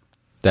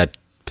 That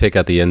pick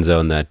at the end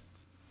zone that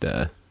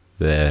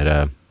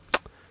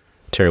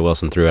Terry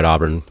Wilson threw at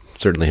Auburn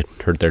certainly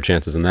hurt their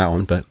chances in that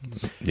one. But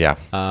Yeah.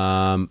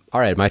 all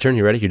right, my turn.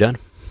 You ready? You done?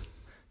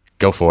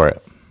 Go for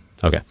it.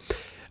 Okay.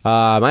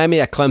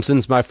 Miami at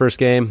Clemson's my first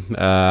game.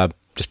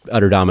 Just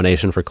utter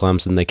domination for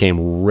Clemson. They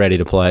came ready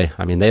to play.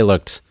 I mean,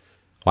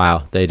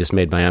 they just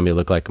made Miami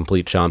look like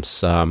complete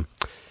chumps. I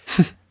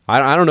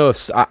don't know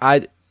if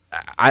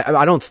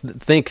I don't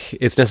think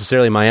it's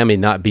necessarily Miami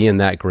not being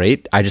that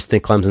great. I just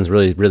think Clemson's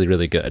really, really,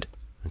 really good.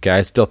 Okay,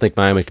 I still think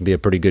Miami can be a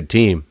pretty good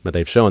team, but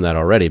they've shown that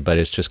already. But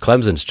it's just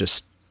Clemson's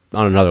just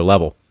on another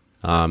level.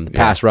 The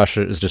pass rush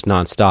is just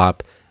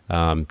nonstop.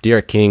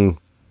 Derek King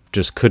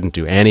just couldn't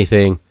do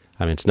anything.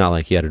 I mean, it's not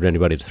like he had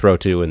anybody to throw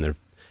to, and they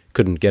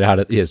couldn't get out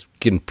of. He was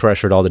getting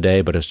pressured all the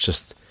day, but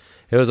it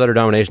was utter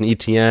domination.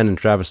 ETN and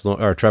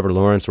Trevor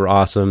Lawrence were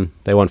awesome.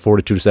 They won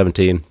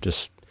 42-17.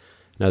 Just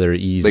another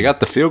easy. They got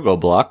the field goal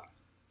block.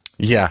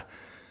 Yeah.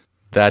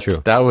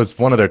 That was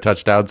one of their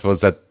touchdowns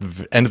was at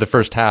the end of the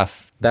first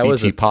half. That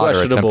was a Potter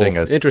questionable, attempting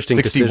a interesting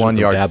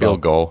 61-yard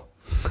field goal.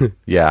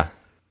 Yeah.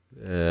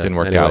 Didn't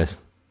work out.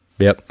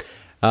 Yep.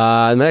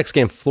 The next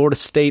game, Florida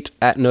State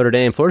at Notre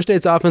Dame. Florida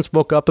State's offense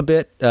woke up a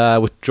bit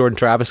with Jordan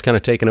Travis kind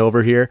of taking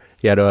over here.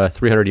 He had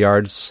 300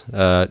 yards,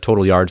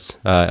 total yards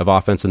of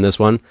offense in this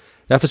one.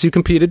 FSU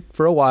competed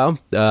for a while,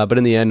 but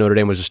in the end, Notre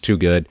Dame was just too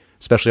good,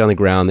 especially on the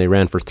ground. They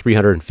ran for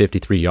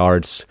 353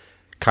 yards.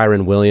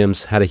 Kyron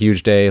Williams had a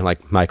huge day,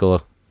 like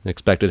Michael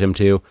expected him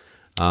to.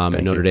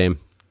 And Notre Dame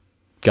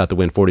got the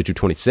win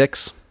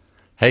 42-26.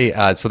 Hey,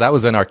 so that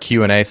was in our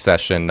Q&A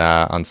session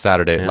on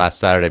last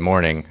Saturday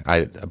morning.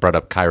 I brought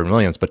up Kyron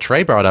Williams, but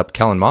Trey brought up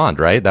Kellen Mond,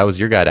 right? That was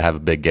your guy to have a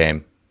big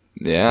game.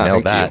 Yeah,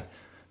 nailed that.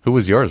 Who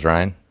was yours,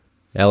 Ryan?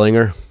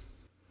 Ellinger.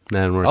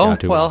 That worked out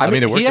too well. I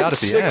mean, it worked out at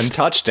the end. He had 6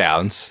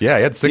 touchdowns. Yeah,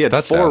 he had 6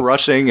 touchdowns. 4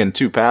 rushing and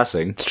 2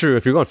 passing. It's true.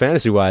 If you're going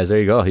fantasy-wise, there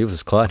you go. He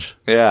was clutch.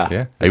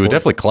 Yeah. He was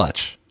definitely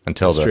clutch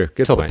until the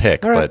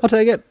pick. All right, but I'll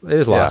take it. It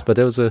is lost, but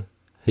there was I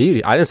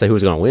didn't say who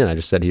was going to win. I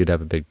just said he would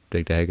have a big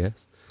day, I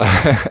guess.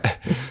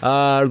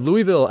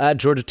 Louisville at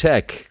Georgia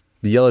Tech.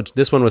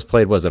 This one was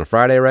played, was it on a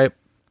Friday, right?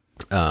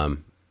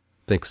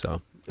 Think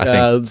so. I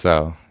think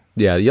so.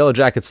 Yeah, the Yellow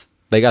Jackets,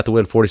 they got the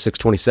win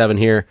 46-27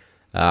 here.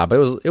 But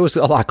it was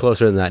a lot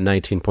closer than that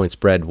 19-point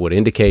spread would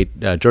indicate.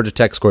 Georgia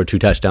Tech scored 2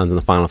 touchdowns in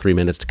the final 3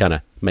 minutes to kind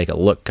of make it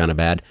look kind of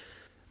bad.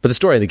 But the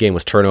story of the game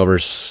was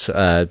turnovers.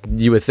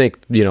 You would think,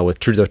 with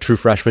the true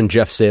freshman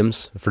Jeff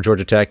Sims for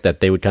Georgia Tech, that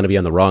they would kind of be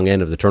on the wrong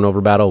end of the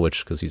turnover battle,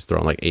 because he's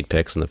thrown like 8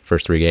 picks in the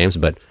first 3 games,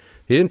 but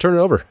he didn't turn it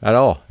over at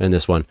all in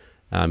this one.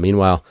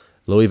 Meanwhile,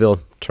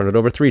 Louisville turned it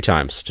over 3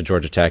 times to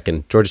Georgia Tech,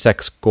 and Georgia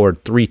Tech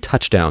scored 3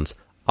 touchdowns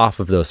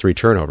off of those 3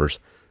 turnovers.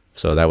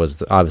 So that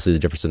was obviously the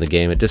difference in the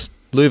game.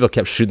 Louisville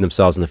kept shooting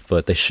themselves in the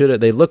foot.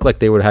 They looked like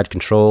they would have had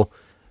control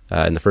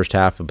in the first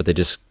half, but they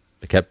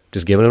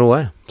kept giving it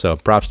away. So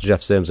props to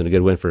Jeff Sims and a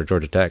good win for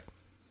Georgia Tech.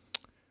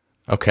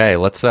 Okay,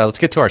 let's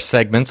get to our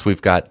segments.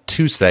 We've got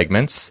 2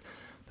 segments.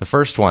 The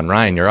first one,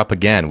 Ryan, you're up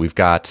again. We've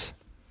got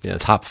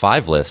top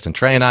 5 list, and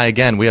Trey and I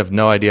again, we have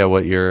no idea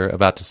what you're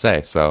about to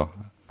say. So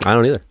I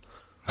don't either.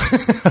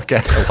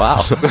 Okay,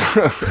 wow.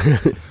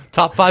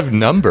 Top 5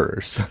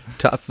 numbers.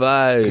 Top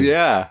 5.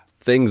 Yeah.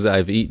 Things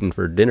I've eaten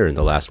for dinner in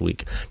the last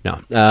week. No,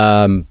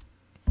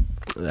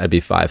 that'd be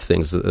 5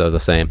 things that are the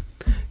same.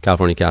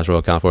 California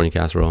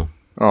casserole.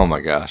 Oh my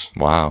gosh!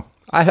 Wow.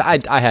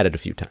 I had it a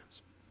few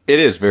times. It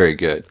is very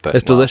good, but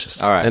it's delicious.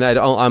 All right, and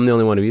I'm the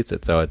only one who eats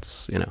it, so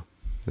it's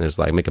there's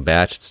like make a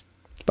batch. It's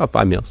about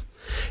 5 meals.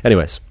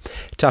 Anyways,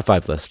 top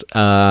 5 list.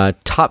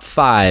 Top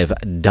 5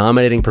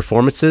 dominating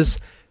performances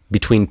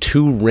between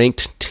 2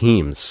 ranked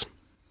teams.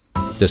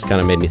 Just kind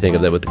of made me think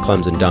of that with the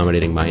Clemson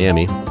dominating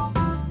Miami.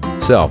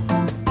 So,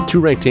 2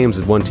 ranked teams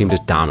and 1 team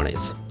just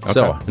dominates. Okay.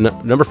 So,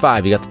 number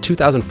 5, you got the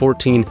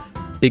 2014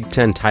 Big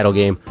Ten title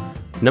game.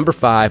 Number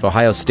 5,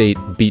 Ohio State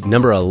beat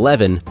number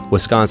 11,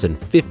 Wisconsin,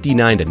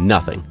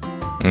 59-0.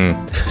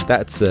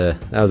 That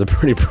was a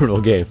pretty brutal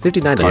game.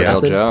 59-0.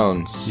 Cardale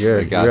Jones.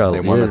 They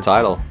won the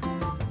title.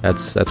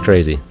 That's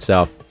crazy.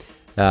 So,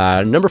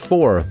 number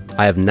 4,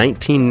 I have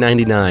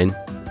 1999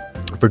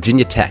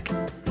 Virginia Tech.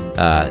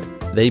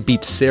 They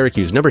beat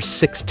Syracuse, number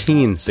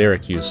 16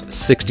 Syracuse,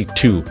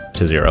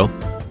 62-0.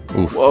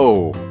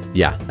 Whoa.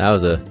 Yeah, that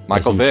was a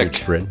Michael Vick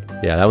sprint.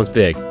 Yeah, that was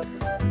big.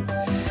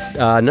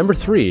 Number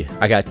 3,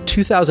 I got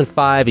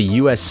 2005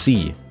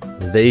 USC.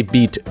 They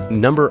beat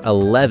number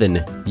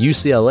 11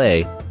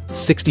 UCLA,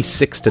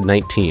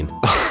 66-19.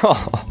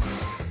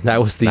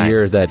 That was the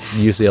year that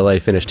UCLA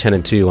finished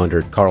 10-2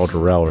 under Carl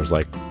Terrell. It was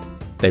like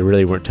they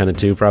really weren't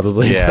 10-2,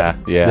 probably. Yeah,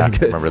 I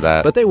remember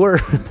that. But they were.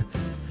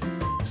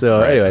 So,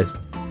 right. Anyways.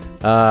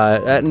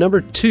 At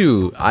number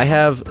 2, I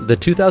have the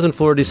 2000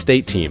 Florida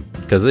State team,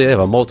 because they have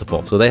a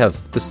multiple. So they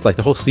have this like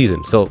the whole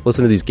season. So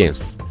listen to these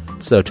games.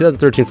 So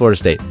 2013 Florida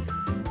State,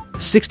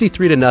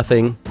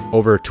 63-0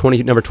 over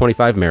number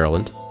 25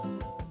 Maryland,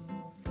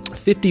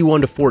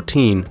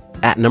 51-14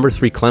 at number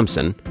 3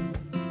 Clemson.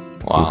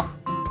 Wow.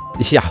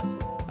 Yeah.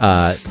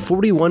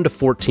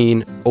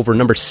 41-14 over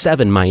number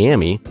 7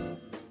 Miami,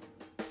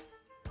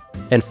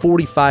 and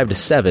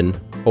 45-7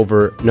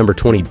 over number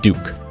 20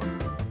 Duke.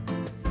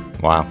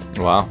 Wow.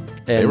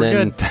 And were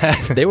then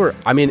good. they were.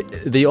 I mean,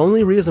 the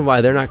only reason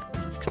why they're not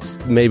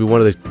maybe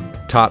one of the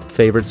top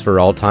favorites for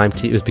all time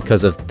is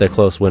because of their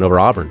close win over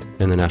Auburn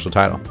in the national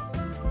title.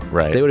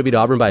 Right. If they would have beat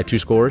Auburn by 2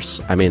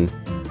 scores. I mean,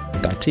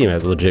 that team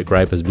has a legit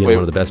gripe as being one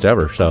of the best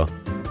ever. So,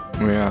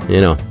 Yeah. you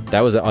know,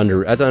 that was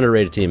that's an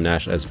underrated team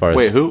national as far as.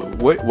 Wait,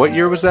 what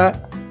year was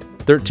that?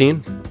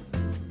 13.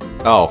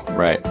 Oh,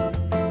 right.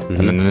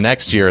 And then the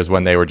next year is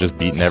when they were just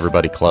beating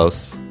everybody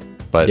close,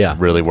 but Yeah.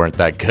 really weren't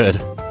that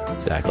good.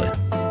 Exactly.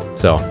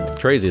 So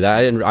crazy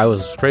that I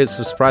was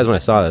crazy surprised when I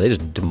saw that they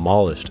just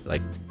demolished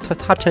like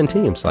top 10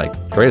 teams, like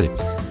crazy.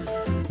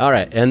 All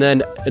right, and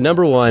then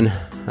number 1,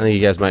 I think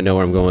you guys might know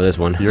where I'm going with this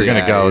one. You're going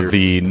to go you're-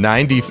 the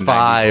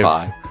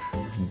 95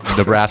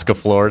 Nebraska,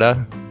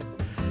 Florida.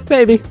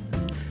 Maybe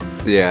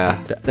Yeah.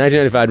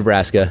 1995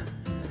 Nebraska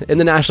in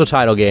the national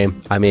title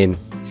game. I mean,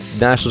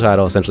 national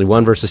title essentially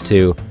 1 versus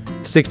 2,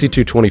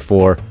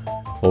 62-24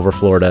 over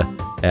Florida,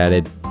 and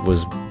it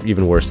was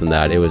even worse than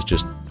that. It was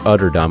just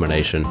utter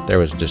domination. There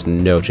was just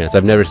no chance.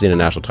 I've never seen a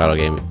national title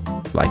game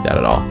like that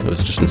at all. It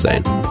was just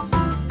insane.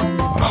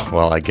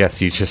 Well, I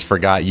guess you just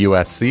forgot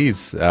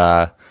USC's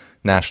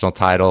national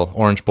title,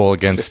 Orange Bowl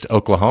against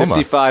Oklahoma.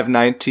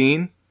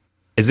 55-19.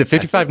 Is it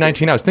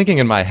 55-19? I was thinking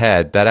in my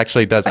head. That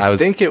actually does. I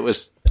think it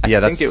was. Yeah,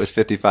 I think it was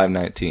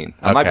 55-19.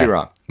 I might be Okay.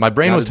 wrong. My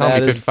brain Not was as telling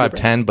bad me as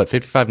 55-10, but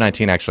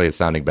 55-19 actually is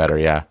sounding better,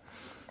 yeah.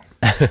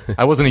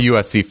 I wasn't a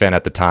USC fan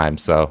at the time,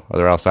 so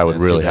or else I would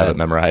That's too really have bad. it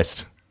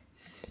memorized.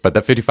 But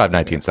the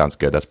 55-19 sounds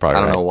good. That's probably I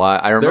don't right. know why.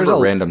 I remember There's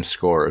a- random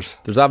scores.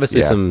 There's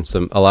obviously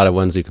Yeah. a lot of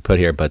ones you could put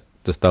here, but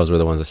just those were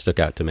the ones that stuck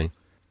out to me.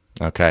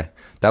 Okay.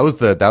 That was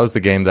the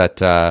game that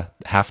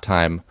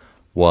halftime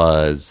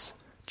was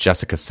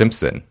Jessica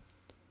Simpson.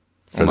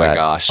 For Oh my that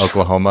gosh.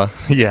 Oklahoma.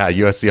 Yeah,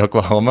 USC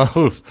Oklahoma.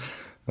 Oof.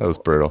 That was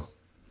brutal.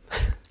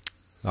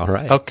 All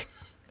right. Okay.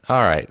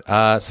 All right.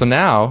 So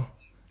now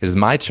it is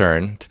my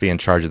turn to be in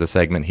charge of the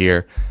segment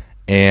here,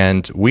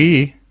 and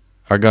we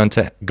are going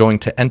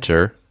to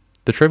enter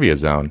the trivia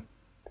zone.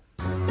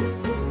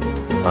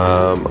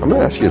 I'm going to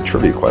ask you a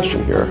trivia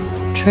question here.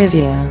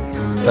 Trivia.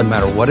 Doesn't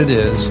matter what it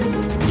is,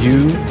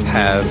 you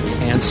have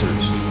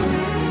answers.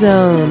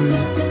 Zone.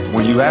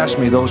 When you ask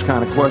me those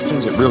kind of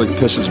questions, it really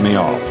pisses me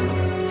off.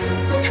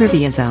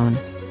 Trivia zone.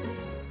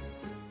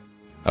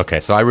 Okay,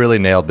 so I really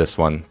nailed this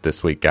one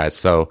this week, guys.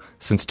 So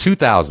since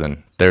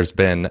 2000, there's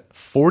been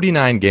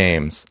 49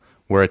 games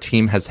where a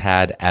team has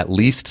had at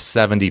least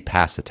 70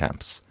 pass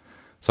attempts.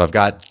 So I've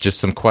got just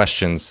some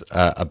questions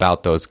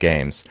about those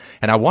games,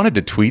 and I wanted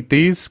to tweet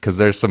these because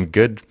there's some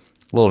good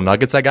little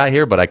nuggets I got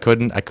here, but I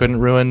couldn't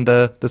ruin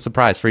the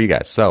surprise for you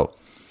guys. So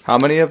How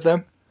many of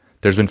them?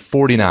 there's been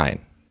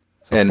 49.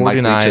 So And Mike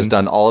Leach has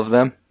done all of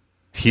them?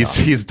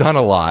 He's done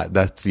a lot.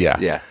 That's yeah.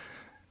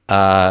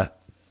 Yeah.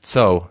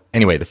 So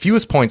anyway, the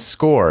fewest points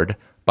scored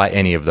by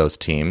any of those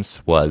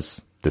teams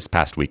was this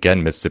past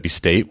weekend, Mississippi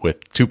State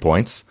with 2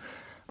 points.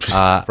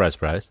 Surprise,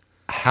 surprise.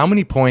 How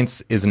many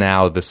points is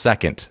now the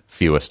second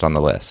fewest on the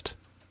list?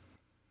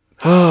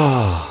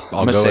 I'll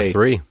gonna go say- with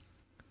 3.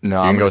 No,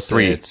 can I'm go going to say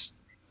 3. it's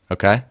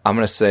Okay. I'm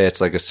going to say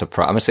it's like a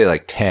surprise. I'm going to say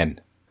like 10.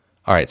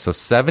 All right. So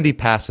 70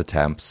 pass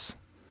attempts.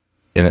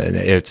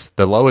 It's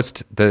the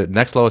lowest. The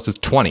next lowest is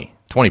 20.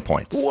 20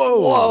 points.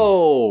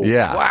 Whoa.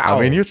 Yeah. Wow.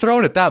 I mean, you're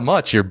throwing it that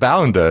much. You're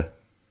bound to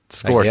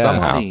score Yes.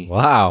 somehow. Easy.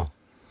 Wow.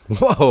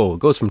 Whoa. It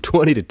goes from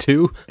 20 to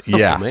 2.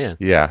 Yeah. Oh, man.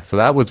 Yeah. So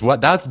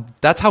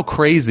that's how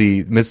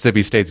crazy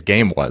Mississippi State's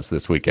game was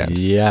this weekend.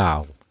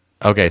 Yeah.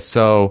 Okay,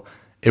 so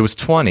it was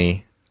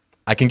 20.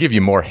 I can give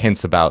you more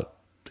hints about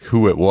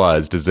who it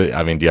was. Do you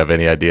have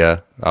any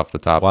idea off the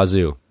top?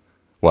 Wazoo.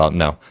 Well,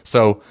 no.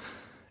 So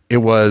it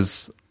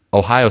was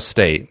Ohio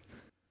State.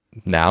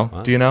 Now,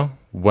 do you know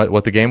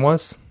what the game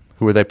was?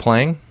 Who were they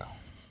playing?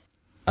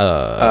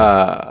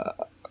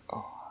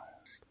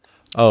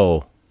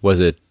 Oh, was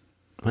it?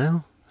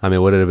 Well, I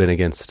mean, would it have been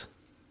against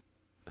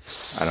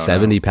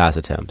 70 pass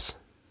attempts?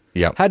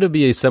 Yep. Had to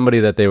be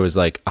somebody that there was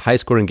like a high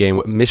scoring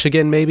game.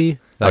 Michigan, maybe?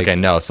 Like, Okay,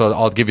 no. So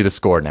I'll give you the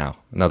score now.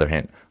 Another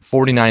hint.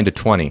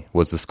 49-20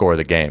 was the score of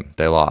the game.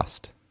 They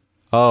lost.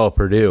 Oh,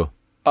 Purdue.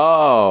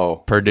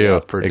 Oh. Purdue. Yeah,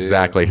 Purdue.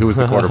 Exactly. Who was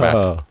the quarterback?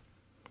 Oh,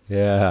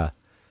 yeah.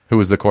 Who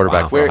was the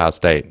quarterback for Where- Ohio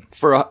State?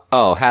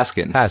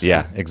 Haskins. Haskins.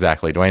 Yeah,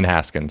 exactly. Dwayne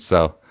Haskins.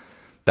 So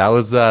that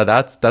was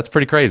that's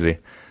pretty crazy.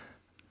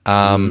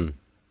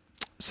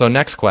 So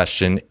next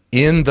question.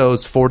 In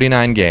those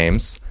 49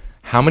 games,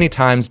 how many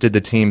times did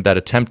the team that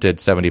attempted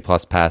 70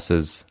 plus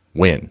passes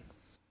win?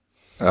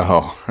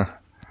 Oh.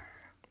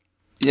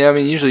 Yeah, I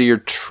mean, usually you're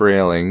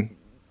trailing.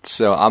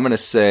 So I'm going to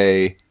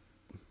say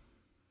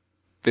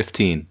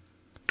 15.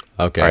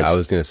 Okay, All right. I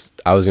was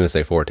gonna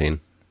say 14.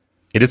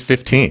 It is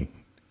 15.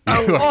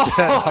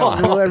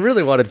 I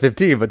really wanted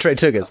 15, but Trey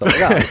took it, so I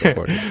got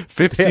 14.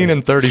 15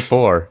 and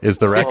 34 is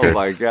the record. Oh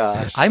my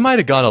gosh. I might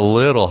have gone a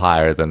little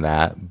higher than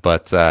that,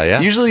 but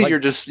yeah. Usually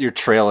you're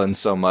trailing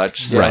so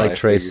much. So Yeah, I like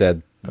Trey figured-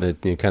 said,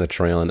 that you're kind of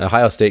trailing.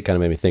 Ohio State kind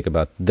of made me think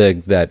about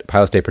that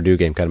Ohio State Purdue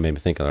game. Kind of made me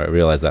think. I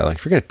realized that like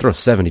if you're gonna throw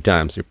 70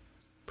 times, you're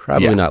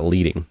probably Yeah. not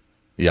leading.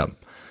 Yep.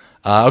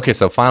 Okay,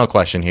 so final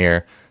question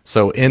here.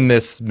 So in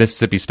this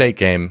Mississippi State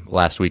game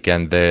last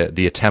weekend,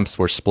 the attempts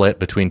were split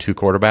between two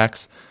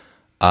quarterbacks.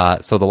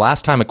 So the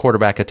last time a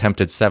quarterback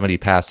attempted 70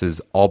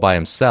 passes all by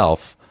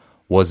himself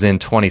was in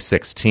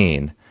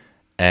 2016,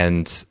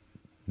 and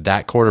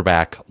that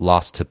quarterback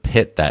lost to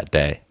Pitt that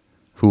day.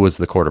 Who was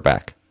the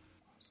quarterback?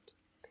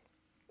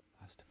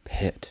 Lost to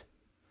Pitt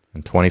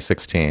in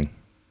 2016.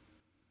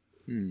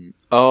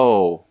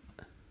 Oh,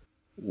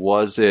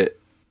 was it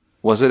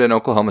an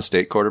Oklahoma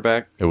State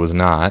quarterback? It was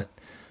not.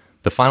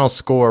 The final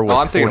score was.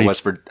 I'm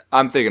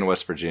thinking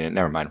West Virginia.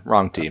 Never mind.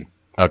 Wrong team.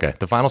 Okay.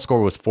 The final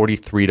score was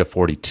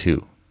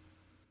 43-42.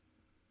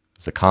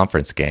 It's a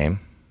conference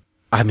game.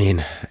 I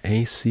mean,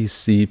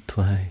 ACC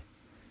play.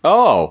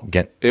 Oh,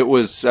 it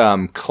was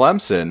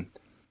Clemson.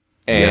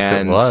 And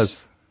yes, it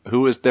was.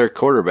 Who was their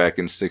quarterback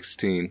in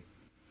 16?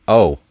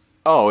 Oh,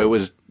 it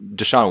was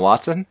Deshaun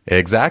Watson?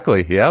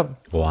 Exactly.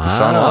 Yep. Wow.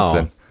 Deshaun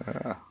Watson.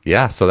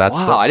 Yeah, so that's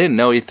I didn't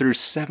know he threw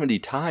 70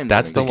 times.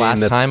 That's the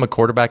last time a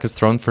quarterback has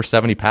thrown for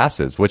 70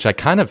 passes, which I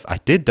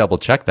did double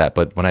check that,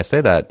 but when I say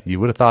that, you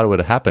would have thought it would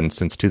have happened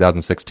since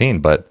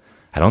 2016, but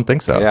I don't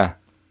think so. Yeah.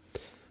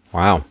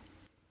 Wow.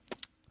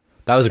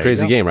 That was a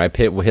crazy game, right?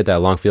 Pitt hit that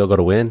long field goal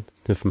to win,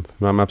 if I'm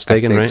not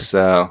mistaken, right? I think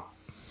so.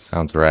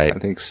 Sounds right. I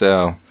think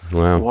so.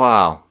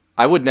 Wow.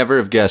 I would never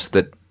have guessed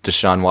that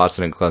Deshaun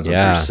Watson and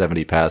Clemson threw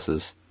 70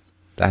 passes.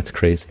 That's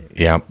crazy.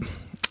 Yeah.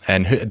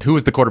 And who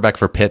was the quarterback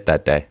for Pitt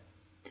that day?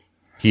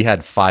 He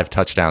had 5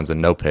 touchdowns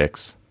and no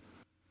picks.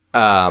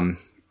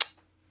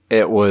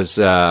 It was,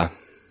 oh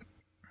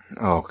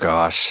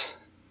gosh.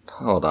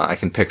 Hold on. I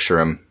can picture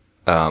him.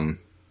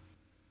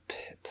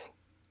 Pitt.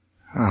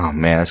 Oh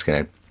man, that's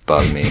going to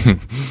bug me.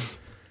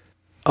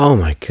 Oh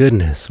my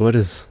goodness. What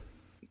is...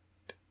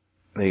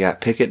 They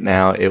got Pickett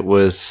now. It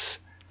was...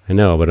 I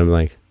know, but I'm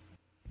like...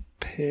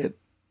 Pitt.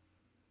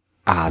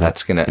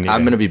 That's going to...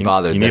 I'm going to be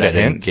bothered that I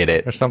didn't get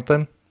it. Or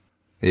something?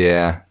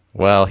 Yeah.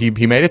 Well, he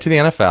made it to the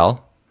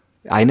NFL.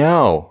 I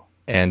know.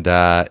 And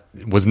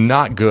was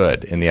not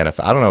good in the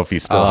NFL. I don't know if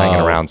he's still hanging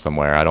around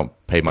somewhere. I don't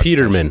pay much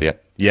Peterman. attention to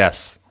it.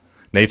 Yes.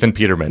 Nathan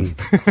Peterman.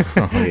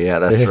 Oh, yeah,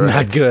 that's right.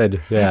 Not good.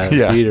 Yeah,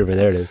 Peterman.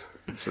 There it is.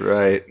 That's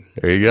right.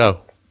 There you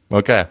go.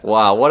 Okay.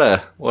 Wow,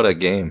 what a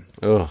game.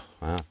 Oh,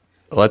 wow.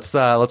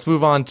 Let's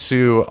move on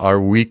to our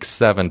Week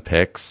 7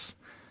 picks.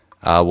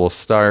 We'll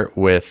start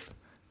with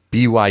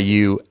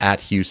BYU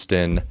at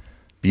Houston.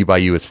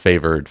 BYU is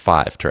favored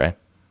 5, Trey.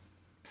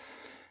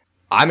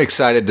 I'm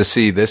excited to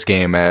see this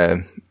game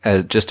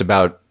as just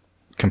about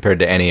compared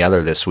to any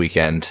other this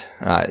weekend.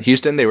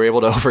 Houston, they were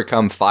able to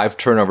overcome 5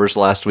 turnovers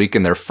last week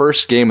in their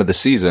first game of the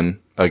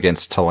season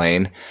against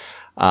Tulane.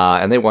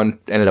 And they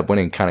ended up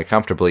winning kind of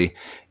comfortably.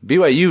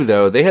 BYU,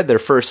 though, they had their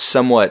first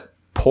somewhat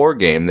poor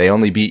game. They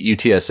only beat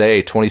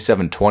UTSA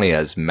 27-20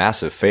 as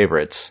massive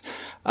favorites.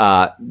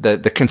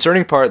 The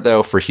concerning part,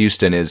 though, for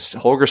Houston is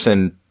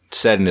Holgorsen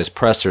said in his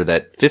presser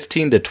that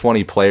 15 to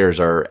 20 players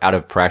are out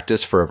of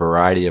practice for a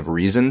variety of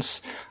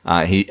reasons.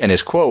 And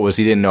his quote was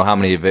he didn't know how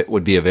many of it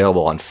would be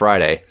available on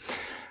Friday.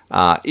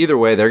 Either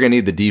way, they're going to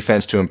need the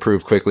defense to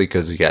improve quickly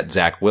because you got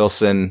Zach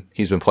Wilson.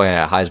 He's been playing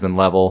at a Heisman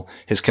level.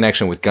 His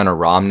connection with Gunnar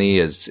Romney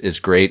is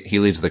great. He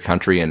leads the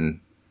country in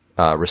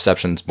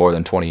receptions more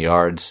than 20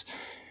 yards.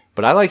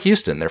 But I like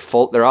Houston.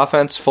 Their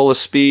offense full of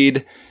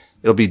speed.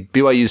 It'll be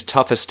BYU's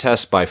toughest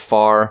test by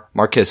far.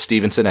 Marquez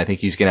Stevenson, I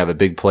think he's going to have a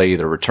big play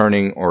either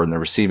returning or in the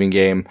receiving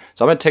game.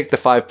 So I'm going to take the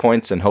 5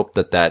 points and hope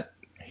that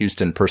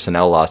Houston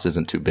personnel loss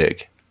isn't too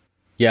big.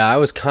 Yeah, I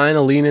was kind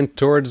of leaning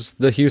towards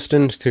the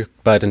Houston,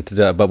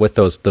 but with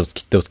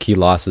those key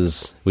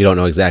losses, we don't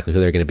know exactly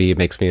who they're going to be. It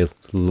makes me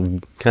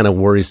kind of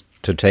worries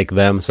to take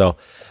them. So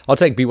I'll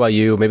take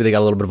BYU. Maybe they got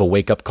a little bit of a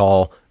wake-up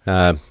call.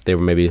 They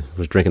were maybe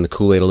was drinking the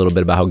Kool-Aid a little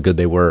bit about how good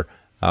they were.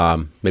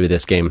 Maybe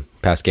this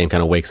past game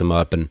kind of wakes them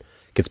up and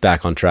gets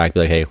back on track. Be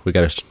like, hey, we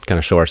got to kind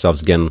of show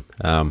ourselves again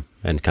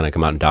and kind of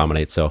come out and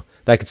dominate. So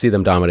I could see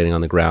them dominating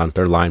on the ground.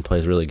 Their line play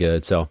is really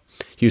good. So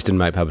Houston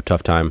might have a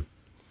tough time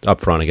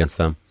up front against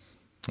them.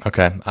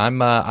 Okay,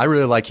 I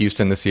really like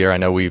Houston this year. I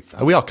know we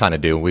all kind of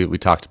do. We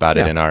talked about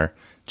it in our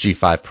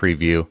G5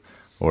 preview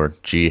or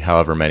G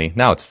however many.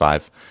 Now it's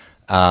 5.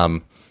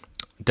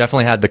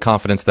 Definitely had the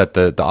confidence that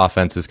the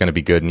offense is going to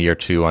be good in year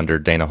 2 under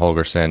Dana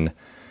Holgorsen.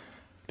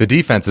 The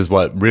defense is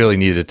what really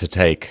needed to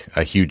take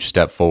a huge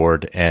step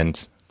forward.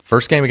 And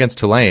first game against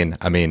Tulane,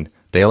 I mean,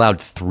 they allowed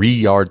 3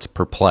 yards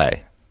per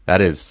play. That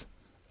is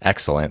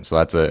excellent. So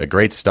that's a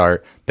great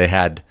start. They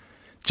had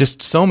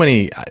just so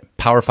many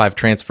Power 5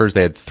 transfers.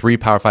 They had 3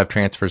 Power 5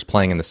 transfers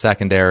playing in the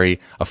secondary,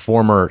 a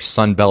former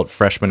Sun Belt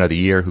Freshman of the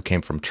Year who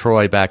came from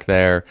Troy back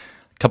there,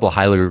 a couple of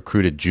highly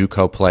recruited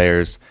JUCO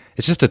players.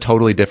 It's just a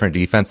totally different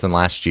defense than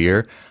last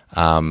year.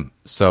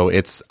 So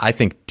it's, I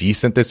think,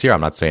 decent this year.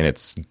 I'm not saying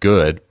it's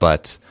good,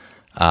 but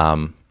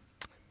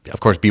of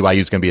course BYU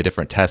is going to be a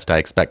different test. I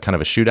expect kind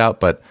of a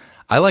shootout, but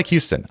I like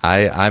Houston.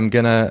 I'm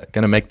gonna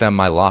make them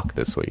my lock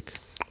this week.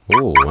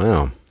 Oh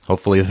wow!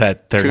 Hopefully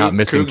that they're not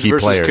missing Cougs key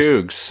versus players.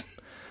 Cougs.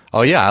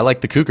 Oh yeah, I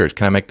like the Cougars.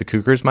 Can I make the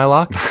Cougars my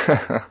lock?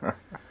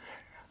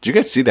 Did you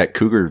guys see that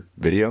Cougar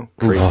video?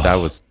 Crazy.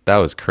 That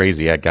was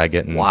crazy. That guy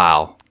getting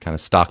kind of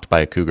stalked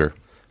by a cougar.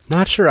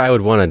 Not sure I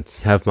would want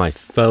to have my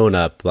phone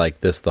up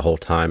like this the whole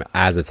time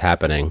as it's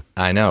happening.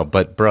 I know,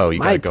 but bro, you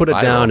gotta Might go put it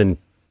viral. down and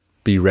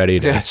be ready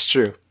to, Yeah, it's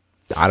true.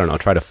 I don't know,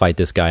 try to fight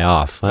this guy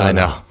off. I don't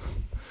know.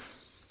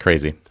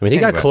 Crazy. I mean, he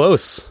got Anyway.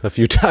 close a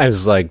few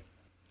times, like,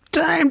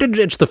 time to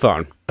ditch the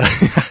phone.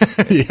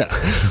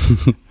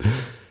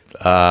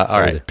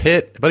 All right,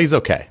 Pitt, but he's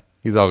okay.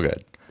 He's all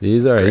good.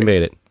 He's all right. He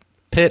made it.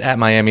 Pitt at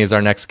Miami is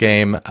our next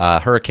game.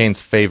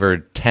 Hurricanes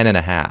favored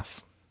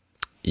 10.5.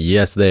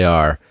 Yes, they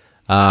are.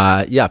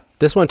 Yeah,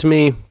 this one to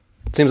me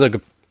seems like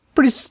a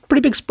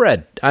pretty big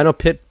spread. I know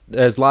Pitt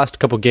has lost a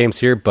couple games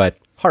here, but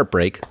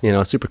heartbreak,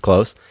 super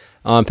close.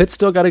 Pitt's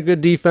still got a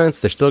good defense.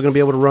 They're still going to be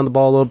able to run the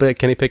ball a little bit.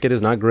 Kenny Pickett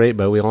is not great,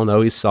 but we all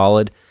know he's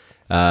solid.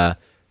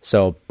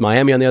 So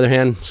Miami, on the other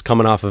hand, is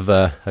coming off of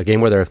a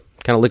game where they're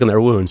kind of licking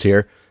their wounds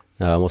here.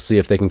 We'll see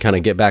if they can kind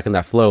of get back in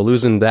that flow.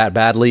 Losing that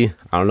badly,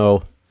 I don't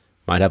know,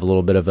 might have a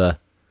little bit of an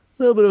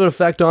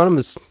effect on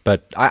them.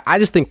 But I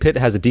just think Pitt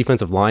has a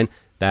defensive line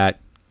that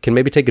can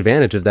maybe take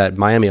advantage of that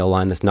Miami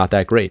line that's not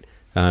that great.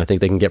 I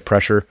think they can get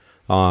pressure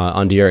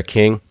on De'Ara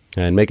King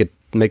and make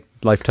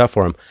life tough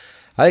for him.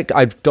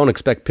 I don't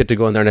expect Pitt to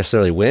go in there and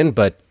necessarily win,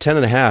 but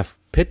 10.5,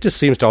 Pitt just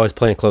seems to always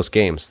play in close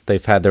games.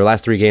 They've had their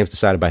last 3 games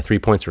decided by 3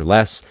 points or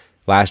less.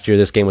 Last year,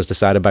 this game was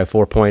decided by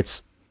 4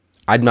 points.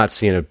 I'm not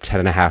seeing a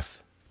 10.5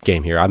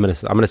 game here. I'm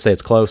gonna say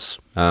it's close.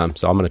 So I'm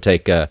gonna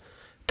take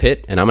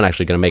Pitt, and I'm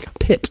actually gonna make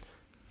Pitt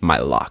my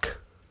lock.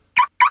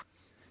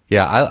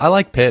 Yeah, I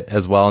like Pitt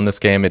as well in this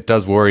game. It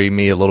does worry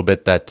me a little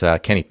bit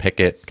that Kenny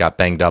Pickett got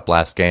banged up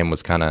last game,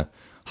 was kind of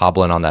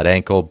hobbling on that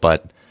ankle.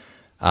 But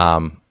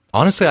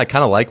honestly, I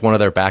kind of like one of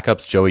their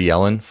backups, Joey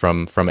Yellen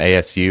from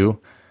ASU.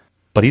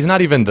 But he's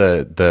not even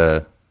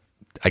the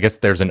I guess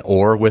there's an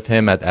or with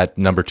him at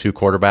number 2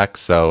 quarterback.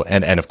 So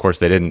and of course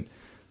they didn't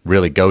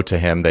really go to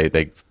him.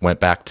 They went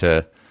back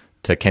to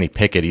Kenny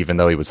Pickett, even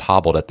though he was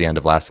hobbled at the end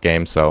of last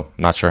game. So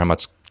I'm not sure how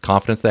much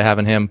confidence they have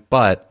in him.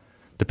 But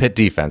the Pitt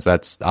defense,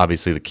 that's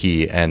obviously the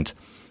key. And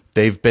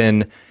they've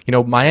been,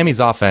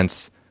 Miami's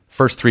offense,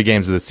 first 3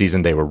 games of the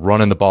season, they were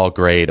running the ball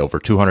great, over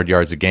 200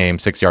 yards a game,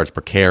 6 yards per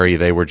carry.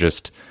 They were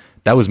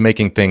that was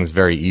making things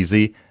very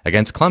easy.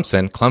 Against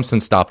Clemson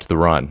stopped the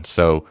run.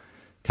 So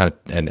kind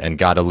of, and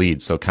got a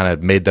lead. So kind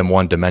of made them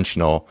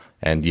one-dimensional,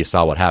 and you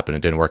saw what happened.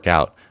 It didn't work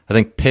out. I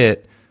think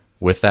Pitt,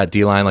 with that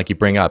D-line like you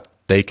bring up,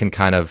 they can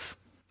kind of,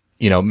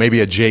 maybe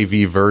a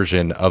JV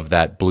version of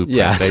that blueprint.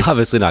 Yeah, it's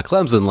obviously not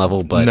Clemson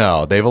level, but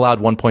no, they've allowed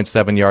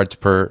 1.7 yards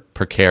per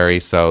carry,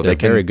 so they're they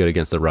can very good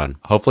against the run.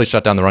 hopefully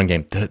shut down the run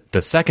game.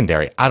 The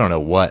secondary, I don't know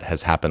what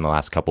has happened the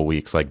last couple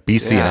weeks. Like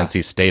BC and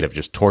NC State have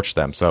just torched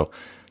them, so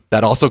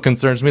that also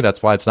concerns me.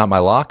 That's why it's not my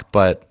lock,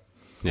 but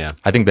Yeah,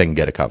 I think they can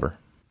get a cover.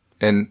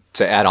 And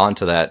to add on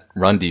to that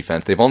run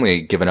defense, they've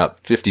only given up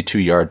 52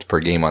 yards per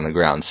game on the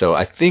ground. So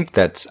I think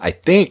it's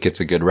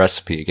a good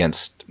recipe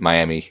against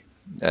Miami.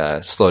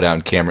 Slow down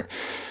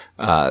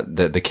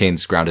the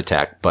Canes ground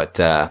attack. But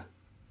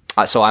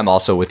so I'm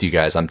also with you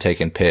guys. I'm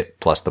taking Pitt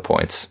plus the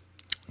points.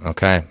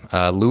 Okay.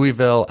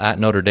 Louisville at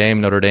Notre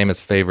Dame. Notre Dame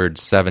is favored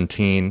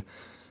 17.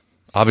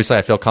 Obviously,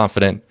 I feel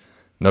confident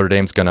Notre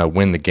Dame's going to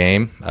win the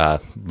game.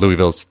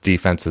 Louisville's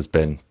defense has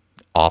been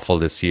awful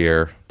this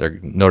year.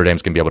 Notre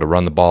Dame's going to be able to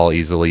run the ball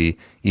easily.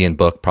 Ian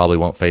Book probably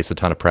won't face a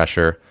ton of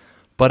pressure.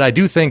 But I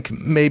do think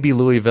maybe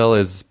Louisville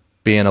is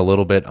being a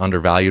little bit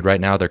undervalued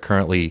right now. They're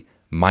currently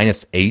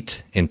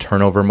 -8 in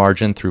turnover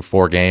margin through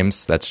 4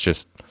 games. That's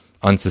just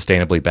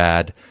unsustainably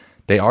bad.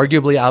 They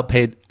arguably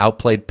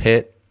outplayed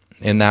Pitt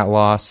in that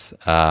loss,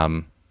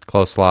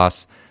 close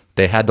loss.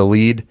 They had the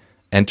lead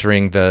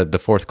entering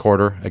the fourth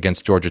quarter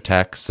against Georgia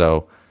Tech.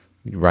 So,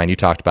 Ryan, you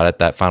talked about it.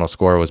 That final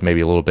score was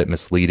maybe a little bit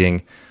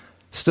misleading.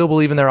 Still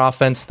believe in their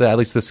offense, at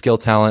least the skill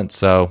talent.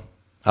 So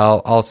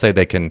I'll say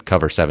they can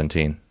cover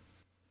 17.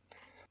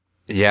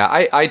 Yeah,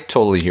 I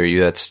totally hear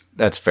you.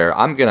 That's fair.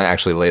 I'm going to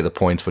actually lay the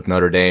points with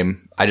Notre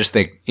Dame. I just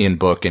think Ian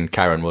Book and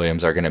Kyron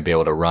Williams are going to be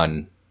able to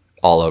run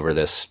all over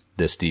this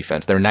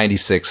defense. They're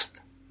 96th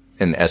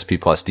in SP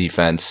plus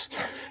defense.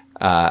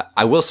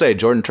 I will say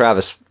Jordan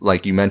Travis,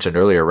 like you mentioned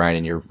earlier, Ryan,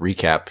 in your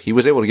recap, he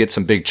was able to get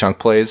some big chunk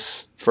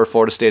plays for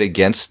Florida State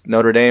against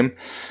Notre Dame.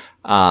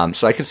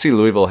 So I could see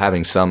Louisville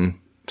having some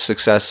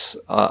success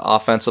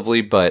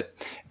offensively, but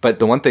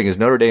the one thing is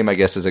Notre Dame, I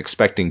guess, is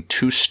expecting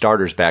 2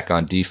 starters back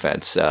on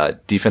defense.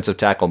 Defensive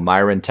tackle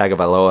Myron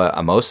Tagovailoa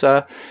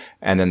Amosa,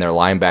 and then their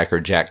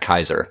linebacker Jack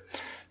Kaiser.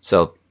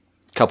 So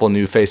a couple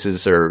new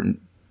faces or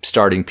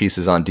starting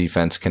pieces on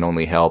defense can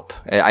only help.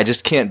 I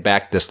just can't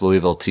back this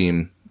Louisville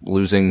team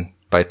losing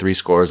by 3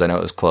 scores. I know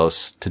it was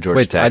close to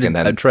Georgia Tech. And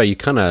then Trey, you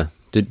kind of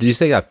did you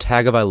say you have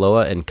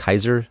Tagovailoa and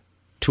Kaiser?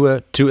 Tua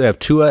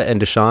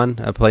and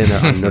Deshaun playing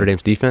on Notre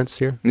Dame's defense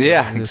here?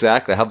 Yeah,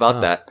 exactly. How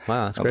about that?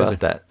 Wow, that's How crazy. about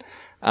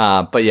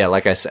that? But yeah,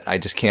 like I said, I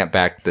just can't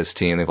back this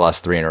team. They've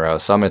lost 3 in a row,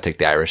 so I'm going to take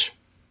the Irish.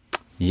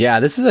 Yeah,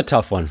 this is a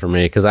tough one for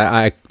me because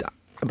I'm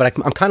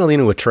kind of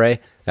leaning with Trey.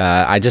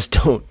 I just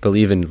don't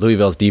believe in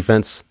Louisville's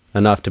defense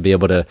enough to be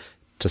able to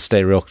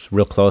stay real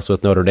close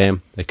with Notre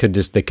Dame. They could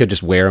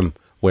just wear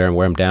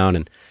them down,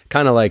 and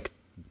kind of like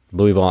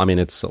Louisville, I mean,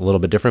 it's a little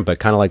bit different, but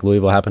kind of like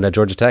Louisville happened at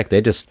Georgia Tech.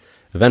 They just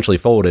eventually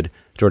folded.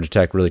 Georgia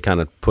Tech really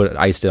kind of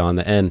iced it on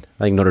the end.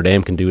 I think Notre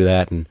Dame can do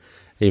that, and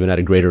even at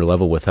a greater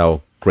level with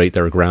how great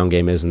their ground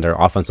game is, and their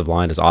offensive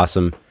line is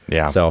awesome.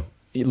 Yeah. So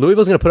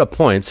Louisville's going to put up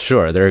points,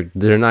 sure.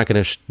 They're not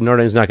going to. Notre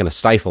Dame's not going to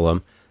stifle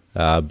them,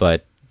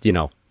 but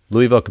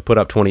Louisville could put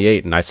up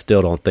 28, and I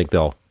still don't think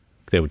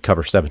they would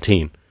cover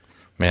 17.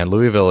 Man,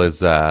 Louisville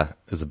is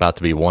about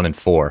to be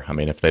 1-4. I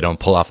mean, if they don't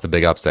pull off the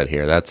big upset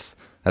here, that's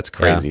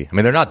crazy. Yeah. I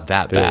mean, they're not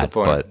that bad,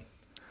 Disappointing. but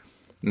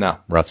No.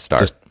 rough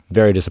start. Just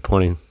very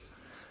disappointing.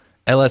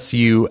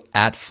 LSU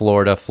at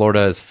Florida.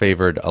 Florida is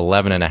favored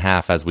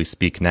 11.5 as we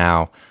speak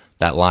now.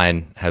 That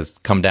line has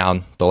come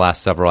down the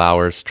last several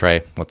hours.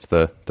 Trey, what's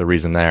the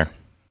reason there?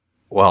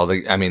 Well,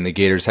 the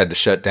Gators had to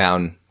shut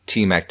down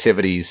team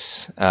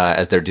activities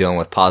as they're dealing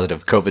with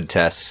positive COVID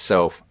tests.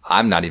 So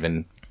I'm not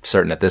even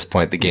certain at this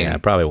point the game Yeah,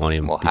 probably won't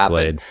even will be happen.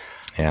 played.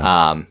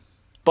 Yeah.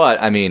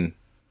 But I mean,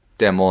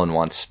 Dan Mullen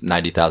wants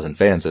 90,000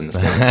 fans in the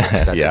stadium.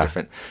 That's Yeah.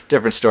 a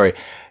different story.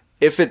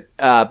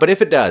 But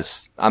if it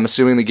does, I'm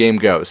assuming the game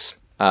goes.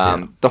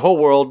 The whole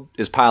world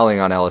is piling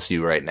on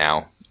LSU right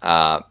now.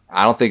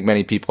 I don't think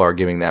many people are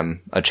giving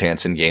them a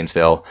chance in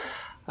Gainesville.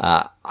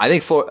 I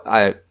think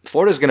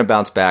Florida's going to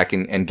bounce back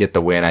and get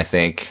the win, I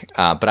think.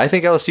 But I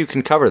think LSU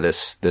can cover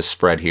this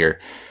spread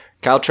here.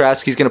 Kyle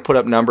Trask, he's going to put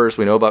up numbers.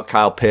 We know about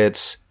Kyle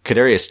Pitts.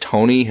 Kadarius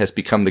Toney has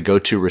become the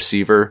go-to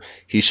receiver.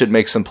 He should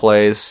make some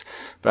plays.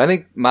 But I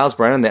think Miles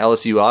Brennan, the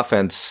LSU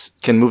offense,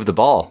 can move the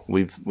ball.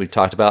 We've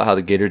talked about how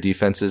the Gator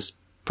defense is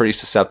pretty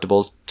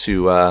susceptible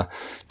to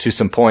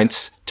some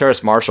points.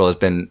 Terrace Marshall has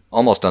been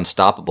almost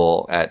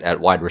unstoppable at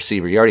wide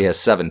receiver. He already has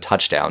 7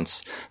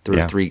 touchdowns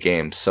through 3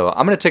 games. So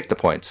I'm going to take the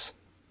points.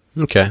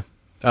 Okay.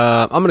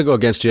 I'm going to go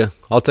against you.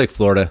 I'll take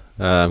Florida,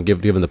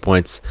 give them the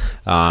points.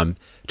 I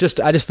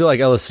just feel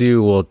like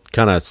LSU will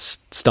kind of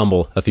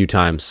stumble a few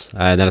times,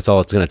 and that's all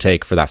it's going to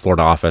take for that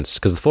Florida offense,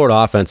 because the Florida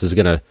offense is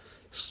going to,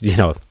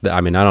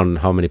 I don't know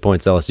how many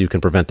points LSU can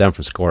prevent them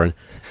from scoring.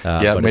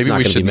 But maybe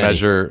we should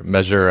measure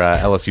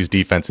LSU's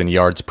defense in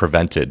yards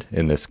prevented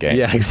in this game.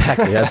 Yeah,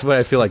 exactly. That's what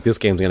I feel like this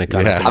game's going to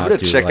come out to. I'm going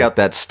to check out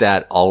that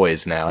stat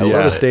always now.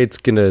 Florida State's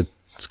going to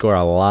score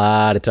a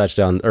lot of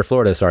touchdowns, or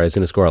Florida, is going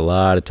to score a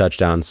lot of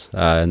touchdowns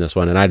in this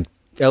one, and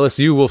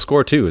LSU will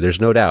score too, there's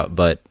no doubt,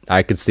 but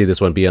I could see this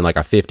one being like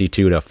a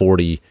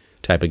 52-40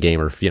 type of game,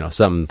 or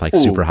something like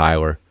super high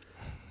where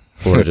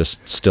Florida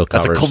just still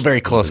covers. That's a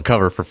very close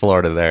cover for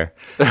Florida there.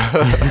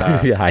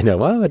 Yeah, I know.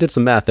 Well, I did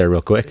some math there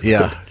real quick.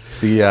 Yeah.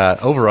 The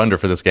over-under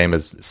for this game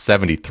is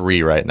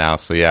 73 right now,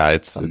 so yeah,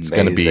 it's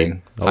going to be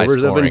high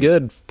Overs have been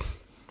good.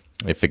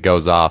 If it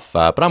goes off.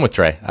 But I'm with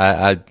Trey.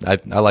 I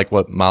like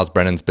what Miles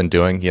Brennan's been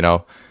doing.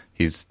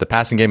 The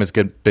passing game has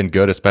been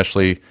good,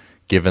 especially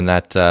given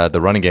that the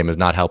running game is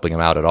not helping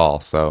him out at all.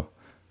 So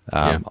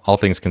all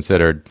things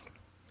considered,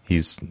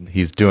 he's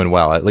doing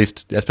well, at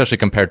least, especially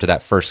compared to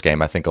that first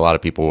game. I think a lot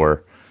of people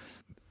were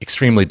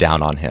extremely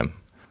down on him.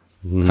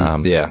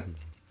 Yeah.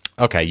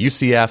 Okay,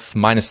 UCF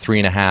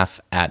 -3.5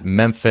 at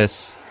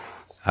Memphis.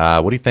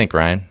 What do you think,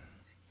 Ryan?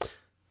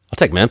 I'll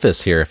take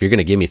Memphis here. If you're going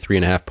to give me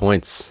 3.5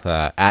 points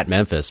at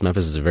Memphis,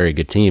 Memphis is a very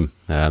good team.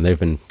 They've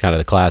been kind of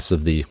the class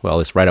of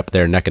it's right up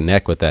there neck and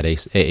neck with that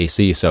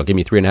AAC. So give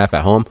me 3.5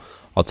 at home.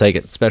 I'll take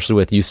it, especially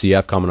with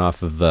UCF coming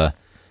off of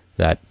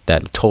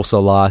that Tulsa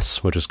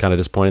loss, which was kind of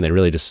disappointing.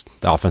 The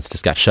offense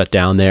just got shut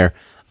down there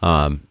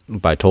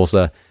by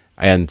Tulsa.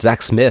 And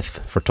Zach Smith,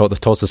 for the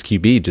Tulsa's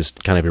QB,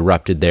 just kind of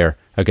erupted there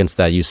against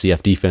that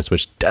UCF defense,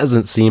 which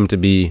doesn't seem to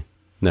be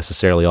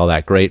necessarily all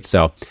that great.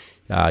 So,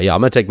 I'm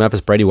going to take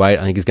Memphis. Brady White,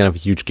 I think he's going to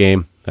have a huge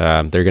game.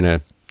 They're going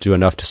to do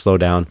enough to slow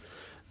down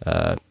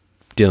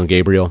Dylan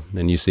Gabriel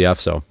and UCF.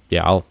 So,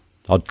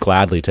 I'll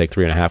gladly take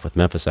 3.5 with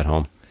Memphis at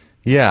home.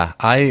 Yeah,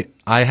 I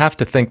have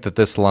to think that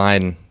this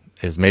line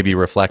is maybe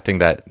reflecting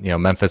that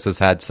Memphis has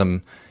had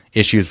some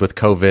issues with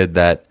COVID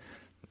that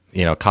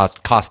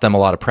cost them a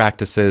lot of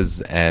practices,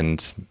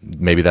 and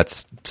maybe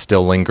that's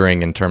still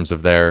lingering in terms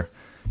of their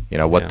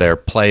what their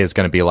play is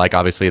going to be like.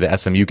 Obviously, the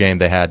SMU game,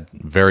 they had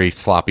very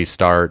sloppy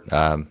start,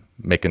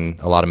 making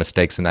a lot of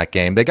mistakes in that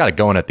game. They got it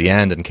going at the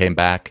end and came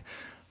back.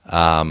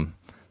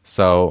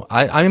 So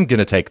I am going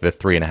to take the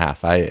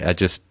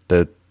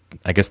 3.5.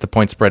 I guess the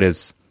point spread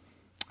is,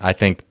 I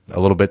think, a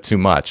little bit too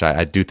much.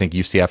 I do think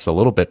UCF's a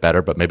little bit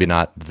better, but maybe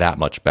not that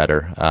much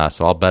better.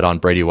 So I'll bet on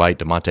Brady White,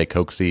 DeMonte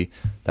Coxey,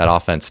 that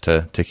offense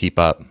to keep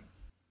up.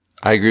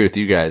 I agree with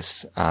you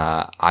guys.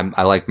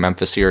 I like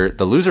Memphis here.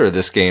 The loser of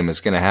this game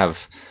is going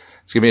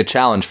to be a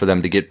challenge for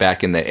them to get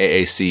back in the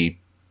AAC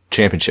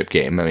championship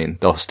game. I mean,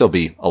 they'll still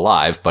be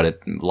alive, but a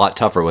lot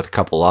tougher with a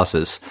couple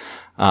losses.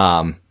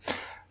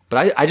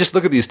 But I just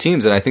look at these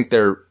teams and I think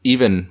they're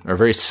even or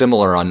very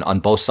similar on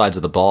both sides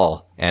of the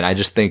ball. And I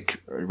just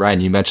think, Ryan,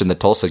 you mentioned the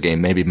Tulsa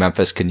game. Maybe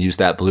Memphis can use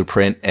that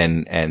blueprint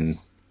and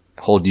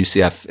hold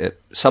UCF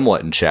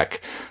somewhat in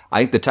check.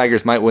 I think the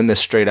Tigers might win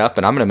this straight up,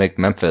 and I'm going to make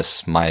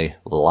Memphis my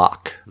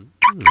lock.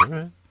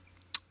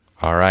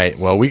 All right.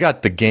 Well, we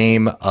got the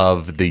game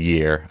of the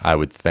year, I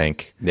would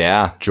think.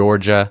 Yeah.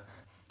 Georgia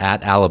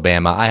at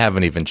Alabama. I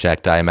haven't even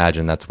checked. I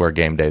imagine that's where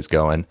game day's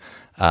going.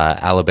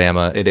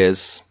 Alabama. It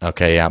is.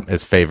 Okay, yeah,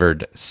 is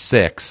favored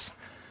 6.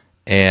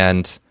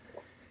 And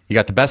you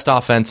got the best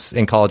offense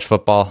in college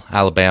football,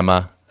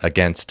 Alabama,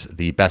 against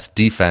the best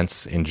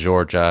defense in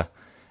Georgia.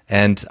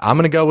 And I'm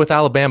going to go with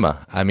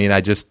Alabama. I mean,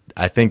 I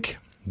think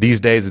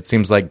these days it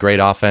seems like great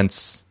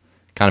offense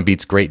kind of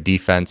beats great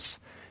defense.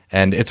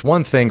 And it's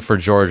one thing for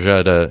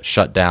Georgia to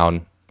shut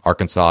down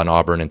Arkansas and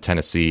Auburn and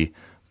Tennessee,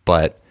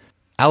 but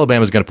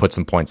Alabama's going to put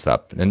some points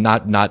up, and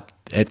not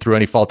through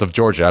any fault of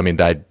Georgia. I mean,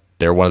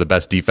 they're one of the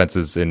best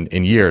defenses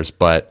in years,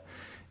 but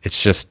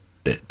it's just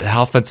the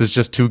offense is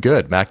just too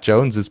good. Mac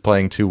Jones is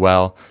playing too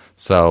well,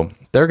 so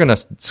they're going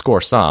to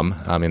score some.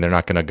 I mean, they're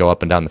not going to go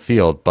up and down the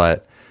field,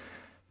 but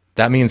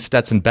that means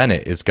Stetson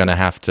Bennett is going to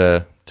have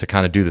to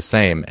kind of do the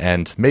same.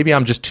 And maybe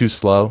I'm just too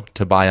slow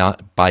to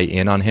buy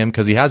in on him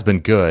because he has been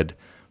good,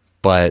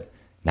 but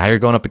now you're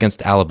going up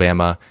against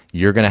Alabama.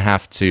 You're going to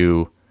have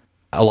to.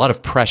 A lot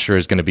of pressure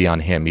is going to be on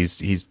him.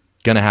 He's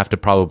going to have to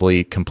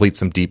probably complete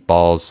some deep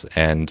balls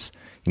and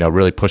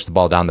really push the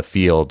ball down the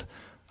field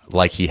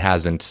like he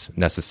hasn't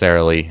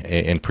necessarily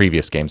in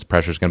previous games.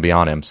 Pressure is going to be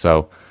on him,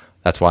 so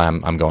that's why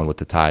I'm going with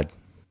the Tide.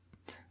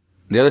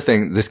 The other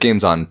thing, this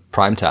game's on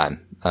primetime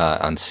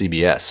on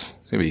CBS.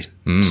 It's going to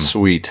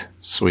be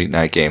sweet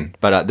night game.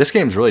 But this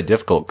game's really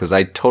difficult because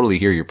I totally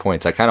hear your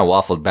points. I kind of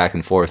waffled back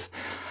and forth.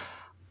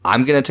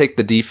 I'm going to take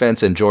the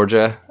defense in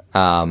Georgia.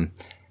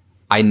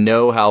 I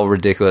know how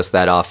ridiculous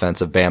that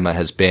offense of Bama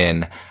has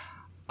been.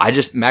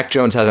 Mac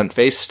Jones hasn't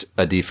faced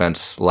a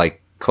defense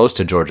like close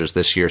to Georgia's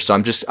this year. So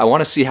I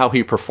want to see how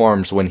he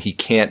performs when he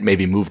can't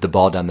maybe move the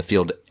ball down the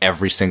field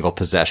every single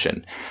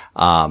possession.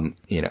 So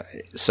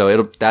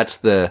that's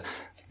the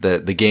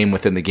game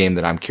within the game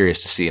that I'm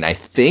curious to see. And I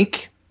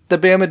think the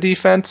Bama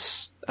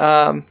defense,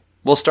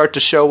 will start to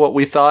show what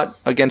we thought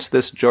against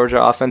this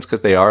Georgia offense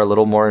because they are a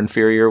little more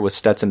inferior with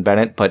Stetson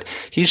Bennett, but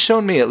he's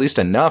shown me at least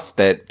enough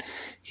that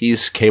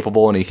he's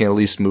capable and he can at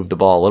least move the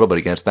ball a little bit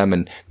against them.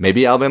 And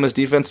maybe Alabama's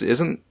defense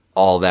isn't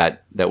all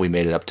that we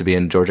made it up to be,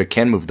 and Georgia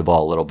can move the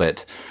ball a little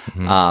bit.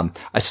 Mm-hmm.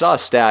 I saw a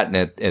stat,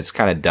 and it's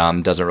kind of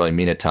dumb, doesn't really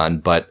mean a ton,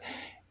 but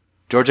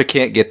Georgia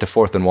can't get to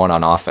 4th and 1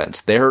 on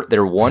offense.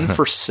 They're 1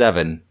 for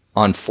 7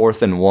 on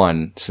 4th and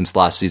 1 since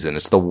last season.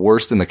 It's the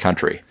worst in the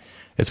country.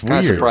 It's kind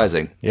of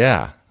surprising.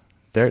 Yeah,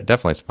 they're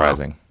definitely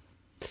surprising.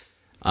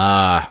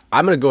 I'm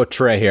going to go with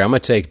Trey here. I'm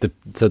going to take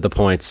the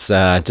points.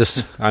 I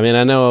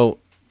know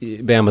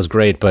Bama's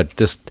great, but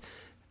just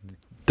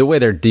the way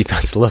their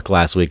defense looked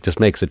last week just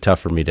makes it tough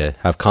for me to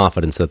have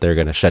confidence that they're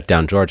going to shut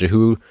down Georgia,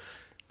 who,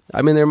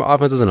 I mean, their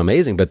offense isn't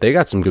amazing, but they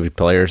got some good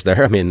players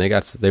there. I mean,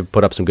 they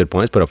put up some good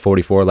points, put up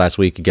 44 last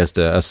week against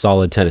a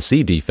solid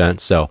Tennessee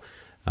defense. So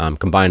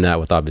combine that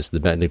with obviously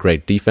the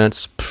great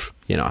defense.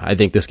 I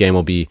think this game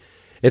will be,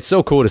 it's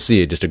so cool to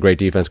see it, just a great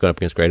defense going up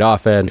against great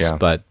offense. Yeah.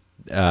 But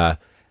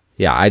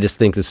I just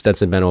think that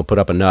Stetson Bennett will put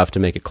up enough to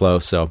make it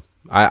close. So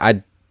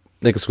I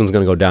think this one's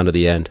going to go down to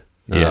the end.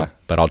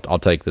 But I'll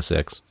take the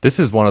 6. This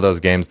is one of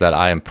those games that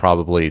I am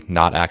probably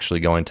not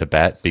actually going to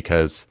bet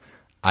because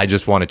I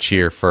just want to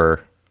cheer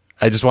for.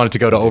 I just want it to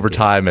go to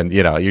overtime, and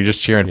you're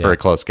just cheering for a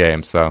close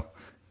game. So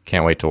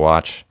can't wait to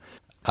watch.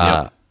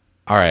 All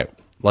right,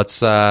 let's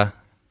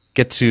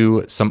get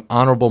to some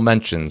honorable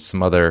mentions.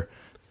 Some other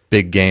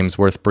big games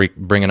worth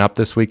bringing up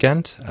this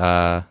weekend.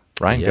 Ryan,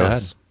 go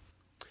ahead.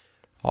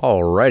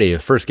 Alrighty, the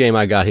first game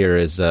I got here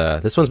is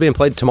this one's being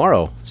played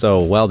tomorrow.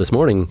 So, this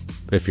morning,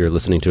 if you're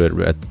listening to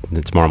it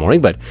tomorrow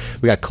morning, but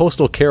we got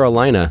Coastal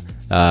Carolina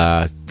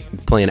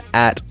playing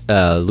at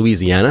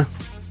Louisiana.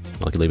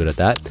 I'll leave it at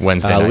that.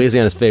 Wednesday night.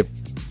 Louisiana's favorite.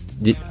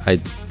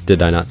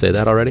 Did I not say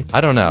that already?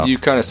 I don't know. You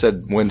kind of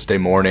said Wednesday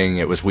morning.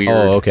 It was weird.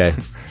 Oh, okay.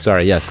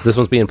 Sorry. Yes, this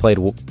one's being played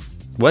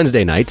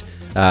Wednesday night.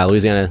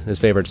 Louisiana is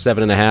favored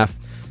 7.5.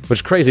 Which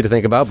is crazy to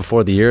think about.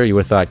 Before the year, you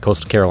would have thought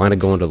Coastal Carolina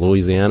going to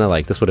Louisiana,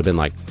 like this would have been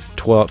like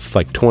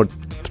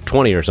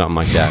 20 or something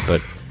like that.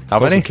 But how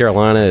many? Coastal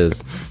Carolina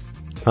is,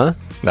 huh?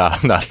 No,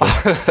 nothing.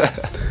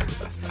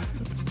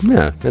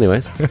 Yeah.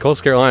 Anyways,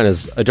 Coastal Carolina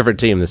is a different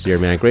team this year,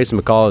 man.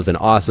 Grayson McCall has been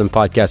awesome.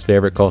 Podcast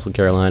favorite. Coastal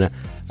Carolina,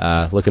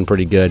 looking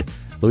pretty good.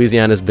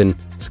 Louisiana's been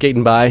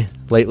skating by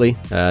lately.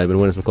 They've been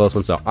winning some close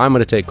ones, so I'm going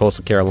to take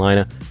Coastal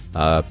Carolina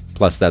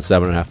plus that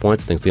 7.5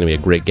 points. I think it's going to be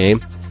a great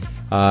game.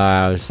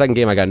 Second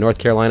game, I got North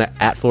Carolina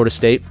at Florida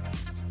State.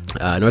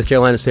 North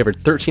Carolina's favored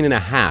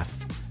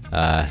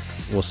 13.5.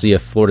 We'll see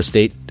if Florida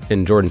State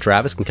and Jordan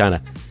Travis can kind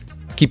of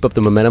keep up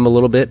the momentum a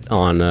little bit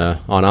on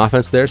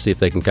offense there, see if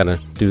they can kind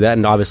of do that.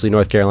 And obviously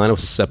North Carolina was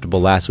susceptible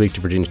last week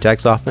to Virginia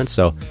Tech's offense,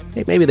 so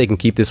maybe they can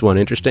keep this one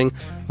interesting.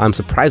 I'm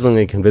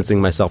surprisingly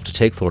convincing myself to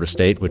take Florida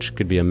State, which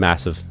could be a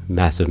massive,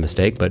 massive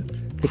mistake, but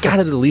they got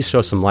to at least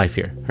show some life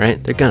here,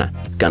 right? They're gonna.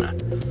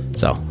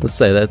 So let's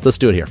say that. Let's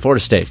do it here. Florida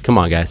State. Come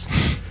on, guys.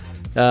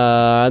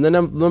 And then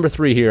number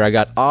 3 here, I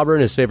got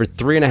Auburn is favored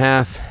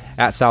 3.5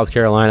 at South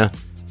Carolina.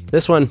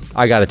 This one,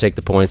 I got to take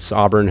the points.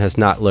 Auburn has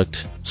not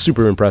looked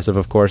super impressive,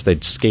 of course. They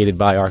skated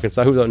by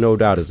Arkansas, who no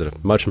doubt is a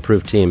much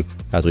improved team,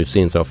 as we've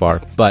seen so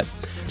far. But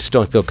just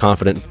don't feel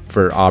confident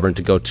for Auburn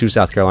to go to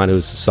South Carolina,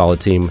 who's a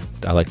solid team.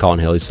 I like Colin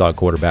Hill. He's a solid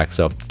quarterback.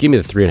 So give me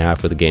the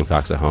 3.5 with the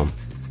Gamecocks at home.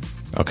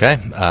 Okay.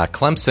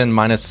 Clemson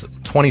minus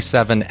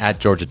 27 at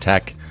Georgia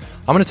Tech.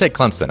 I'm going to take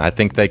Clemson. I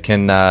think they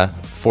can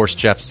force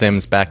Jeff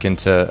Sims back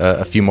into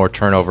a few more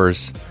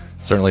turnovers,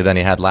 certainly than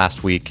he had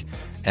last week.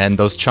 And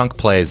those chunk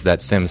plays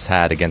that Sims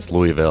had against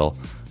Louisville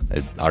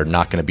are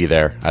not going to be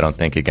there, I don't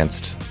think,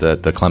 against the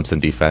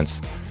Clemson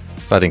defense.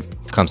 So I think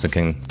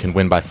Clemson can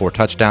win by 4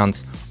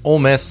 touchdowns. Ole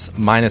Miss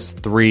minus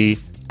 3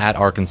 at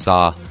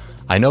Arkansas.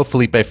 I know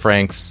Felipe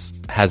Franks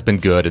has been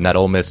good, and that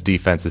Ole Miss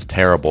defense is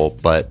terrible,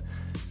 but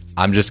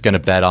I'm just going to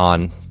bet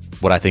on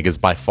what I think is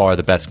by far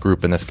the best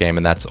group in this game,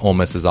 and that's Ole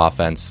Miss's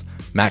offense.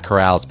 Matt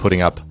Corral's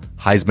putting up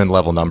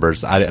Heisman-level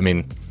numbers. I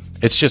mean,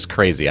 it's just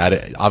crazy.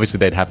 Obviously,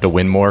 they'd have to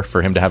win more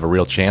for him to have a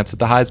real chance at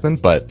the Heisman,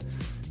 but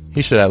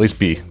he should at least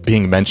be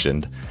being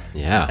mentioned.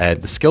 Yeah.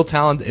 The skill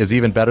talent is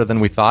even better than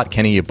we thought.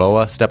 Kenny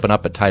Yeboah stepping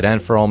up at tight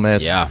end for Ole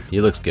Miss. Yeah,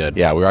 he looks good.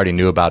 Yeah, we already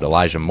knew about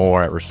Elijah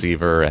Moore at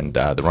receiver and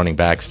the running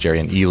backs, Jerry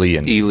and Ely.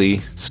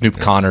 And Snoop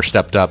Connor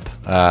stepped up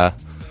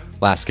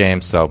last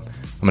game, so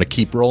I'm going to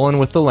keep rolling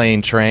with the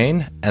lane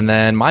train. And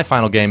then my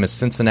final game is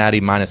Cincinnati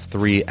minus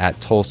 3 at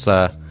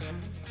Tulsa.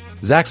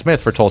 Zach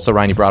Smith for Tulsa,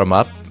 Ryan, you brought him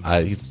up.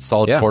 He's a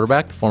solid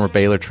quarterback, the former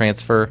Baylor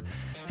transfer.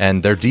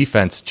 And their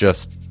defense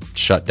just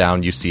shut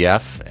down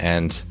UCF.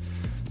 And,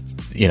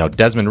 you know,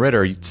 Desmond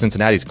Ridder,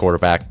 Cincinnati's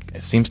quarterback,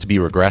 seems to be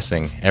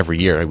regressing every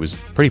year. He was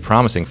pretty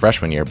promising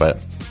freshman year, but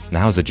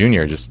now as a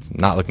junior, just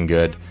not looking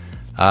good.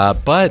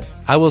 But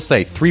I will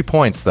say 3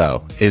 points,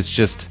 though, is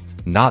just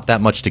not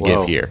that much to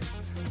give here.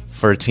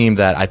 For a team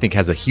that I think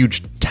has a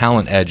huge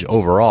talent edge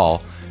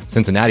overall,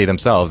 Cincinnati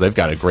themselves, they've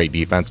got a great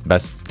defense,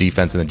 best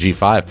defense in the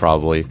G5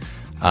 probably.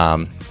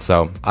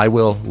 So I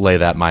will lay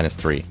that minus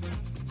 3.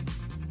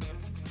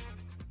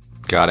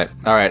 Got it.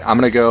 All right, I'm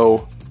going to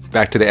go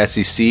back to the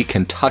SEC.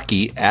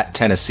 Kentucky at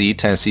Tennessee.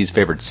 Tennessee's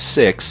favored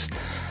 6.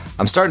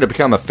 I'm starting to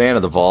become a fan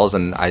of the Vols,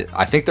 and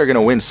I think they're going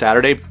to win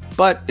Saturday,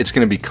 but it's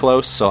going to be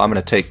close, so I'm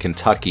going to take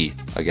Kentucky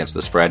against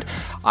the spread.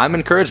 I'm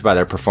encouraged by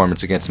their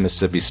performance against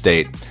Mississippi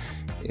State.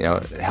 You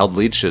know, held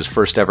Leach's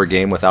first ever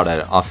game without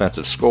an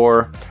offensive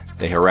score.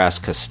 They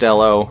harassed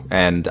Costello,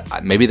 and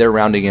maybe they're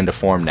rounding into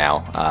form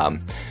now.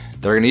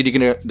 They're going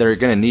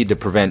to need to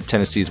prevent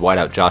Tennessee's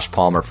wideout Josh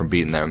Palmer from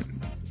beating them.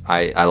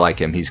 I like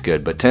him; he's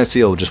good, but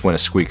Tennessee will just win a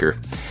squeaker.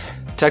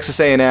 Texas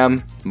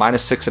A&M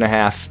minus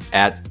 6.5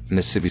 at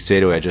Mississippi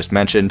State, who I just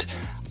mentioned.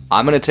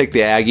 I'm going to take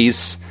the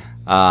Aggies.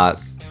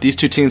 These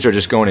two teams are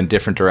just going in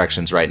different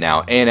directions right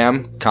now.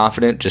 A&M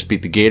confident, just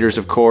beat the Gators,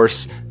 of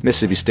course.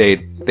 Mississippi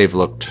State, they've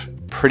looked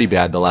pretty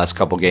bad the last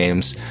couple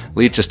games.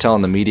 Leach is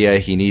telling the media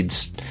he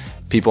needs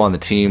people on the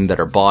team that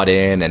are bought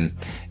in, and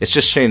it's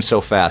just changed so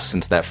fast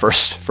since that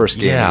first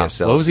game against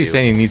LSU. What was he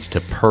saying? He needs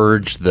to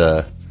purge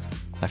the...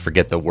 I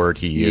forget the word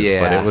he used,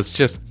 but it was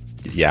just...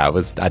 Yeah,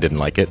 I didn't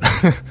like it.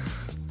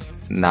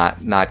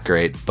 Not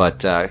great,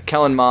 but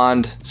Kellen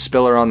Mond,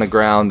 Spiller on the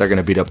ground, they're going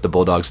to beat up the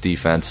Bulldogs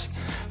defense.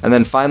 And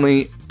then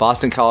finally,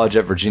 Boston College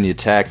at Virginia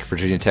Tech.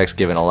 Virginia Tech's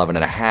given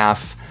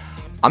 11.5.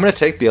 I'm going to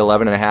take the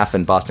 11.5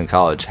 in Boston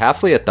College.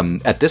 Hafley,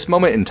 at this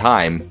moment in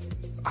time,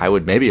 I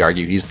would maybe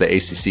argue he's the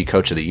ACC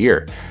Coach of the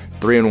Year.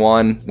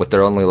 3-1, with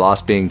their only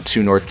loss being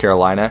to North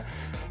Carolina.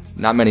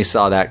 Not many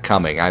saw that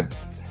coming.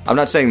 I'm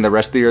not saying the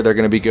rest of the year they're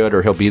going to be good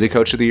or he'll be the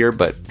Coach of the Year,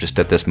 but just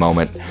at this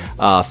moment.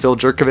 Phil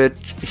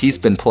Jurkovich, he's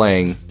been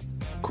playing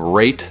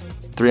great.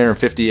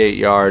 358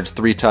 yards,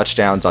 3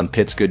 touchdowns on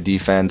Pitt's good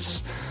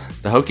defense.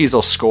 The Hokies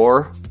will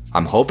score.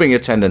 I'm hoping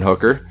it's Hendon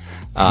Hooker.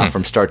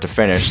 From start to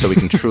finish, so we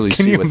can truly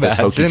see what this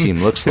Hokie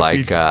team looks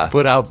like.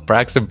 Put out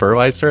Braxton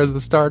Burmeister as the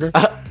starter.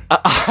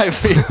 I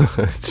mean,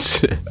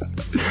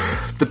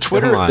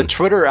 the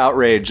Twitter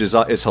outrage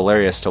is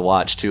hilarious to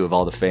watch too, of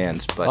all the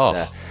fans.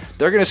 But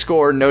they're going to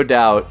score, no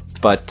doubt.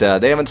 But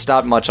they haven't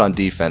stopped much on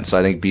defense, so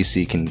I think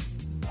BC can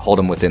hold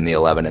them within the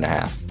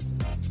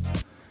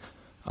 11.5.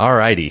 All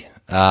righty,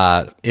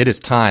 it is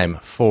time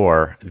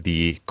for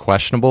the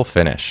questionable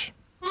finish.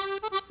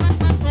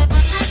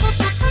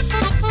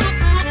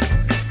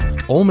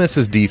 Ole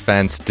Miss's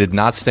defense did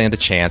not stand a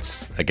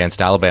chance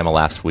against Alabama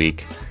last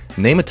week.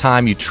 Name a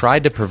time you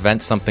tried to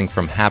prevent something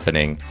from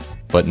happening,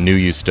 but knew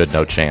you stood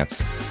no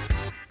chance.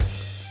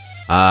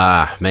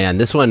 Man,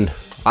 this one,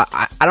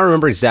 I don't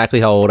remember exactly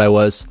how old I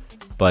was,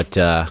 but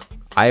I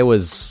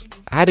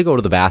had to go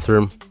to the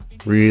bathroom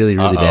really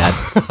bad.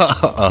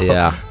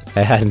 Yeah,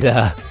 and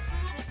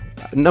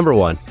number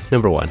one.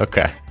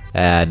 Okay.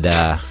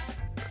 And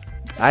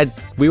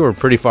we were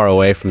pretty far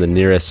away from the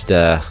nearest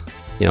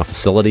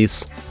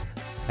facilities.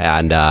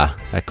 And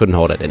I couldn't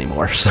hold it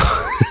anymore, so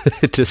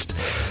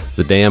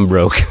the dam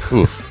broke.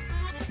 Oof.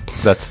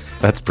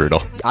 That's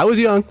brutal. I was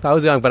young,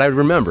 but I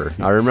remember.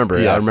 Yeah.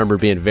 I remember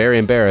being very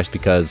embarrassed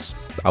because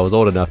I was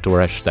old enough to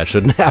where that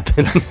shouldn't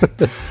happen.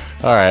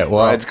 All right,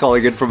 well, Ryan's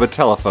calling in from a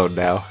telephone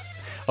now.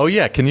 Oh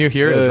yeah, can you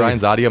hear? Is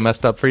Ryan's audio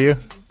messed up for you?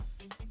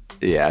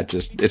 Yeah,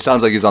 it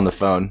sounds like he's on the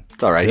phone.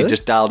 It's all right. He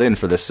just dialed in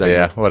for this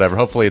segment. Yeah, whatever.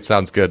 Hopefully it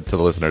sounds good to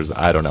the listeners.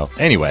 I don't know.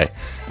 Anyway,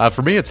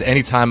 for me, it's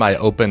anytime I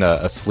open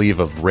a sleeve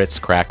of Ritz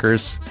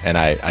crackers, and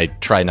I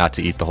try not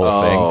to eat the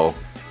whole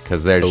thing,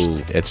 because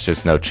it's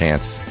just no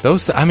chance.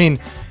 Those, I mean,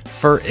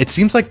 it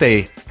seems like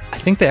I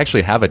think they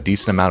actually have a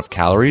decent amount of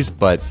calories,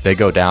 but they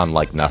go down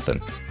like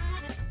nothing.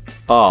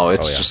 Oh,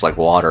 it's just like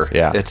water.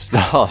 Yeah.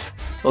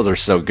 Those are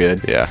so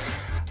good. Yeah.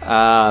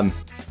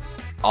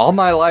 All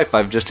my life,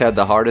 I've just had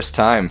the hardest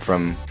time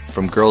from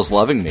girls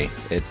loving me.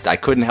 I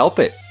couldn't help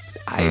it.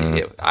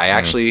 I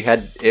actually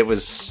had. It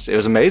was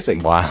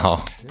amazing.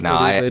 Wow.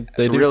 No,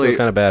 they do really feel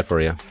kind of bad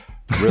for you.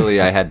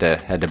 Really, I had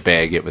to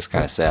beg. It was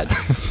kind of sad.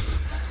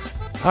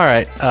 All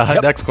right.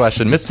 Next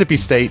question. Mississippi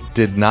State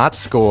did not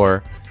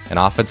score an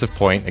offensive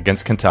point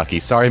against Kentucky.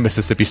 Sorry,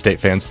 Mississippi State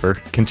fans, for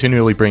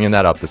continually bringing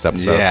that up this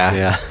episode.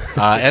 Yeah.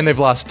 And they've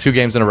lost 2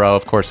 games in a row,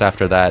 of course,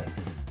 after that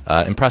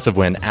impressive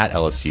win at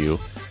LSU.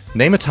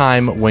 Name a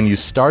time when you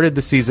started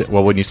the season,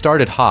 when you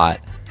started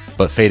hot,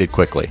 but faded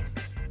quickly.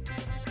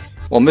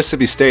 Well,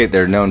 Mississippi State,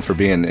 they're known for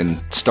being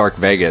in Stark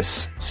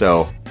Vegas,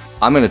 so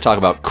I'm going to talk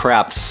about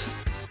craps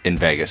in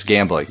Vegas,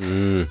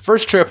 gambling.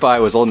 First trip I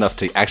was old enough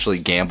to actually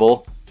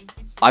gamble,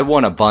 I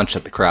won a bunch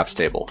at the craps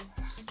table.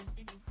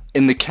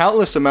 In the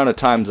countless amount of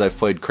times I've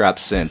played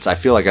craps since, I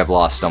feel like I've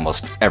lost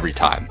almost every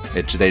time.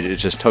 It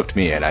just hooked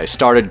me in. I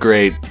started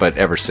great, but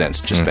ever since,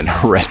 just been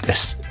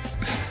horrendous.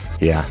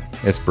 Yeah,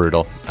 it's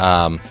brutal.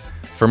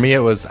 For me, it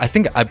was, I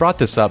think I brought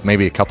this up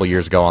maybe a couple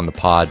years ago on the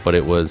pod, but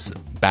it was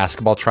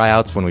basketball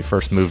tryouts when we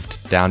first moved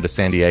down to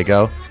San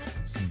Diego.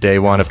 Day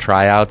 1 of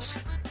tryouts,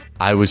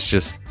 I was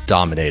just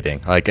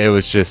dominating. Like, it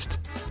was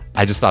just,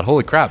 I just thought,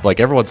 holy crap, like,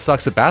 everyone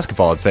sucks at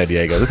basketball in San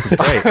Diego. This is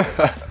great.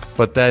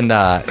 But then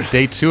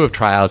day 2 of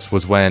tryouts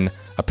was when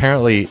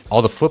apparently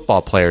all the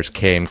football players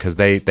came because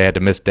they had to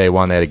miss day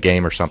 1. They had a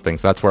game or something.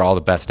 So that's where all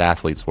the best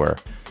athletes were.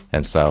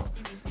 And so,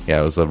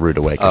 yeah, it was a rude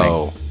awakening.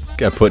 Oh,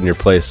 got put in your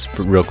place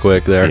real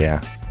quick there.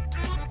 Yeah,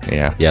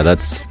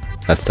 that's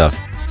tough.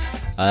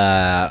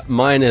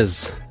 Mine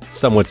is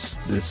somewhat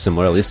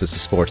similar. At least it's a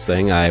sports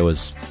thing. I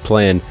was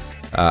playing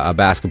a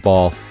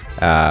basketball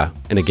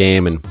in a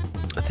game, and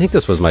I think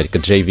this was a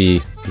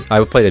JV.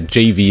 I played a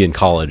JV in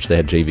college. They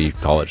had JV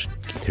college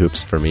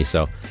hoops for me,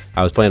 so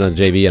I was playing on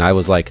JV, and I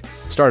was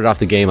started off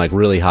the game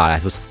really hot. I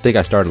think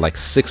I started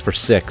 6 for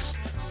 6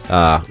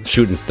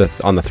 shooting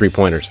on the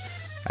 3-pointers,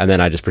 and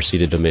then I just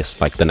proceeded to miss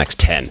the next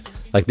 10.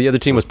 The other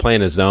team was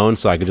playing a zone,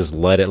 so I could just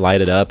light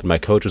it up, and my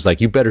coach was like,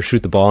 "You better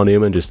shoot the ball,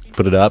 Newman, just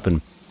put it up."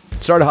 And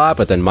started hot,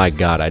 but then my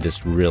God, I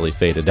just really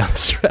faded down the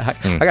track.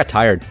 I got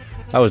tired.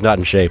 I was not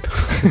in shape.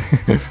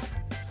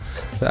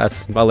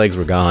 My legs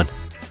were gone.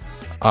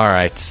 All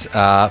right.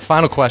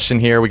 Final question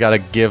here. We got to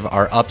give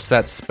our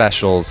upset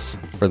specials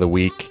for the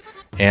week.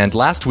 And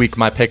last week,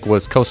 my pick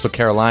was Coastal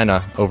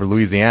Carolina over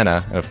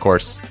Louisiana. And of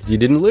course, you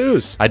didn't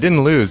lose. I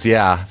didn't lose,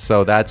 yeah.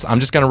 So I'm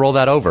just going to roll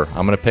that over.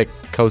 I'm going to pick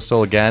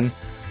Coastal again.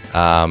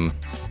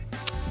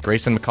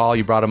 Grayson McCall,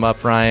 you brought him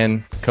up,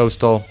 Ryan.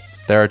 Coastal,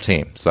 they're a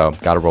team. So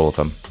got to roll with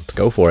them. Let's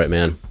go for it,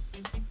 man.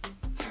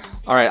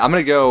 All right, I'm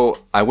going to go.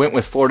 I went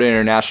with Florida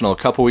International a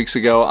couple weeks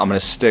ago. I'm going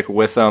to stick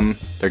with them.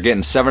 They're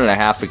getting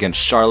 7.5 against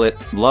Charlotte.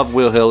 Love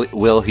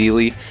Will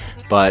Healy,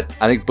 but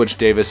I think Butch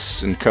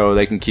Davis and co,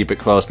 they can keep it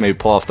close, maybe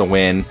pull off the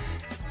win.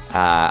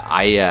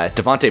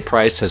 Devontae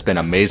Price has been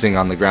amazing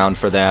on the ground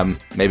for them.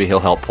 Maybe he'll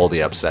help pull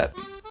the upset.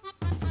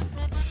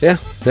 Yeah,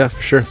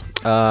 for sure.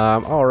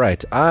 All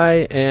right,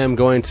 I am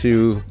going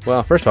to.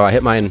 Well, first of all, I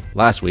hit mine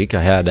last week.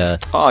 I had.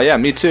 Oh yeah,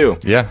 me too.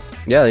 Yeah,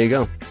 there you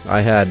go.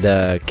 I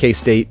had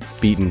K-State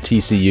beating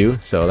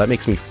TCU, so that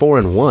makes me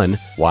 4-1.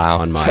 Wow,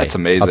 on my that's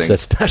amazing upset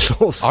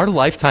specials. Our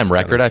lifetime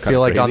record, I feel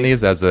like, on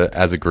these as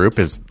a group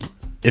it's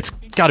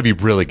got to be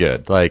really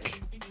good.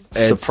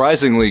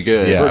 Surprisingly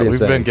good. Yeah, we've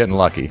been getting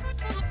lucky.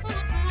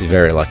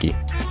 Very lucky.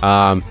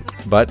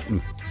 But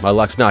my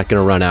luck's not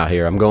going to run out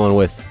here. I'm going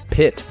with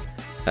Pitt.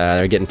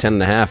 They're getting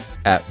 10.5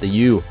 at the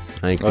U.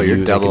 I think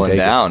you're doubling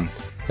down.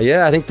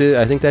 Yeah, I think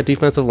that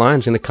defensive line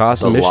is going to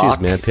cause some issues,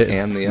 man. Pitt,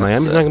 and the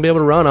Miami's not going to be able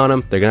to run on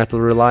them. They're going to have to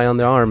rely on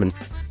the arm, and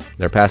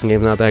their passing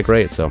game's not that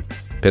great. So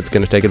Pitt's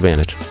going to take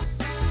advantage.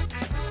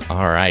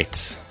 All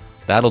right.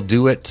 That'll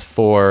do it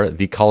for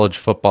the College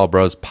Football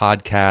Bros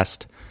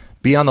podcast.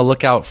 Be on the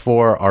lookout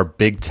for our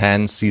Big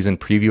Ten season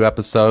preview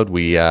episode.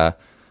 We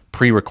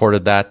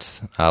pre-recorded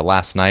that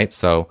last night,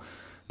 so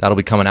that'll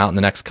be coming out in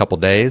the next couple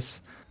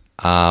days.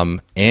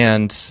 And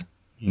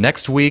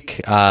next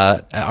week,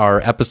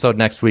 our episode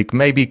next week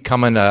may be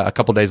coming a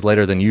couple days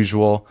later than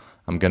usual.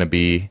 I'm going to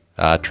be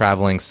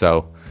traveling,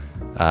 so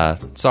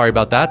sorry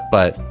about that,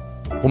 but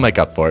we'll make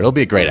up for it. It'll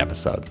be a great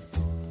episode.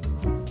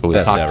 So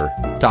we'll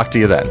talk to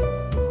you then.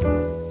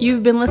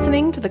 You've been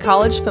listening to the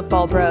College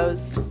Football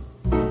Bros.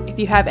 If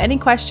you have any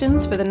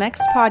questions for the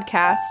next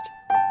podcast,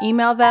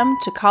 email them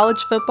to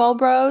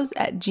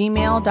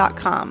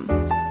collegefootballbros@gmail.com.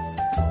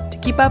 To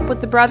keep up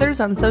with the brothers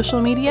on social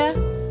media,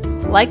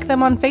 like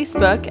them on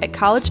Facebook at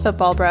College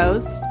Football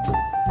Bros,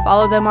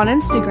 follow them on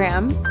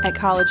Instagram at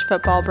College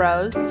Football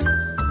Bros,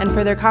 and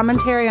for their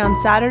commentary on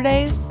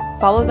Saturdays,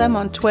 follow them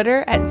on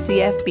Twitter at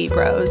CFB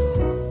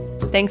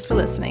Bros. Thanks for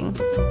listening.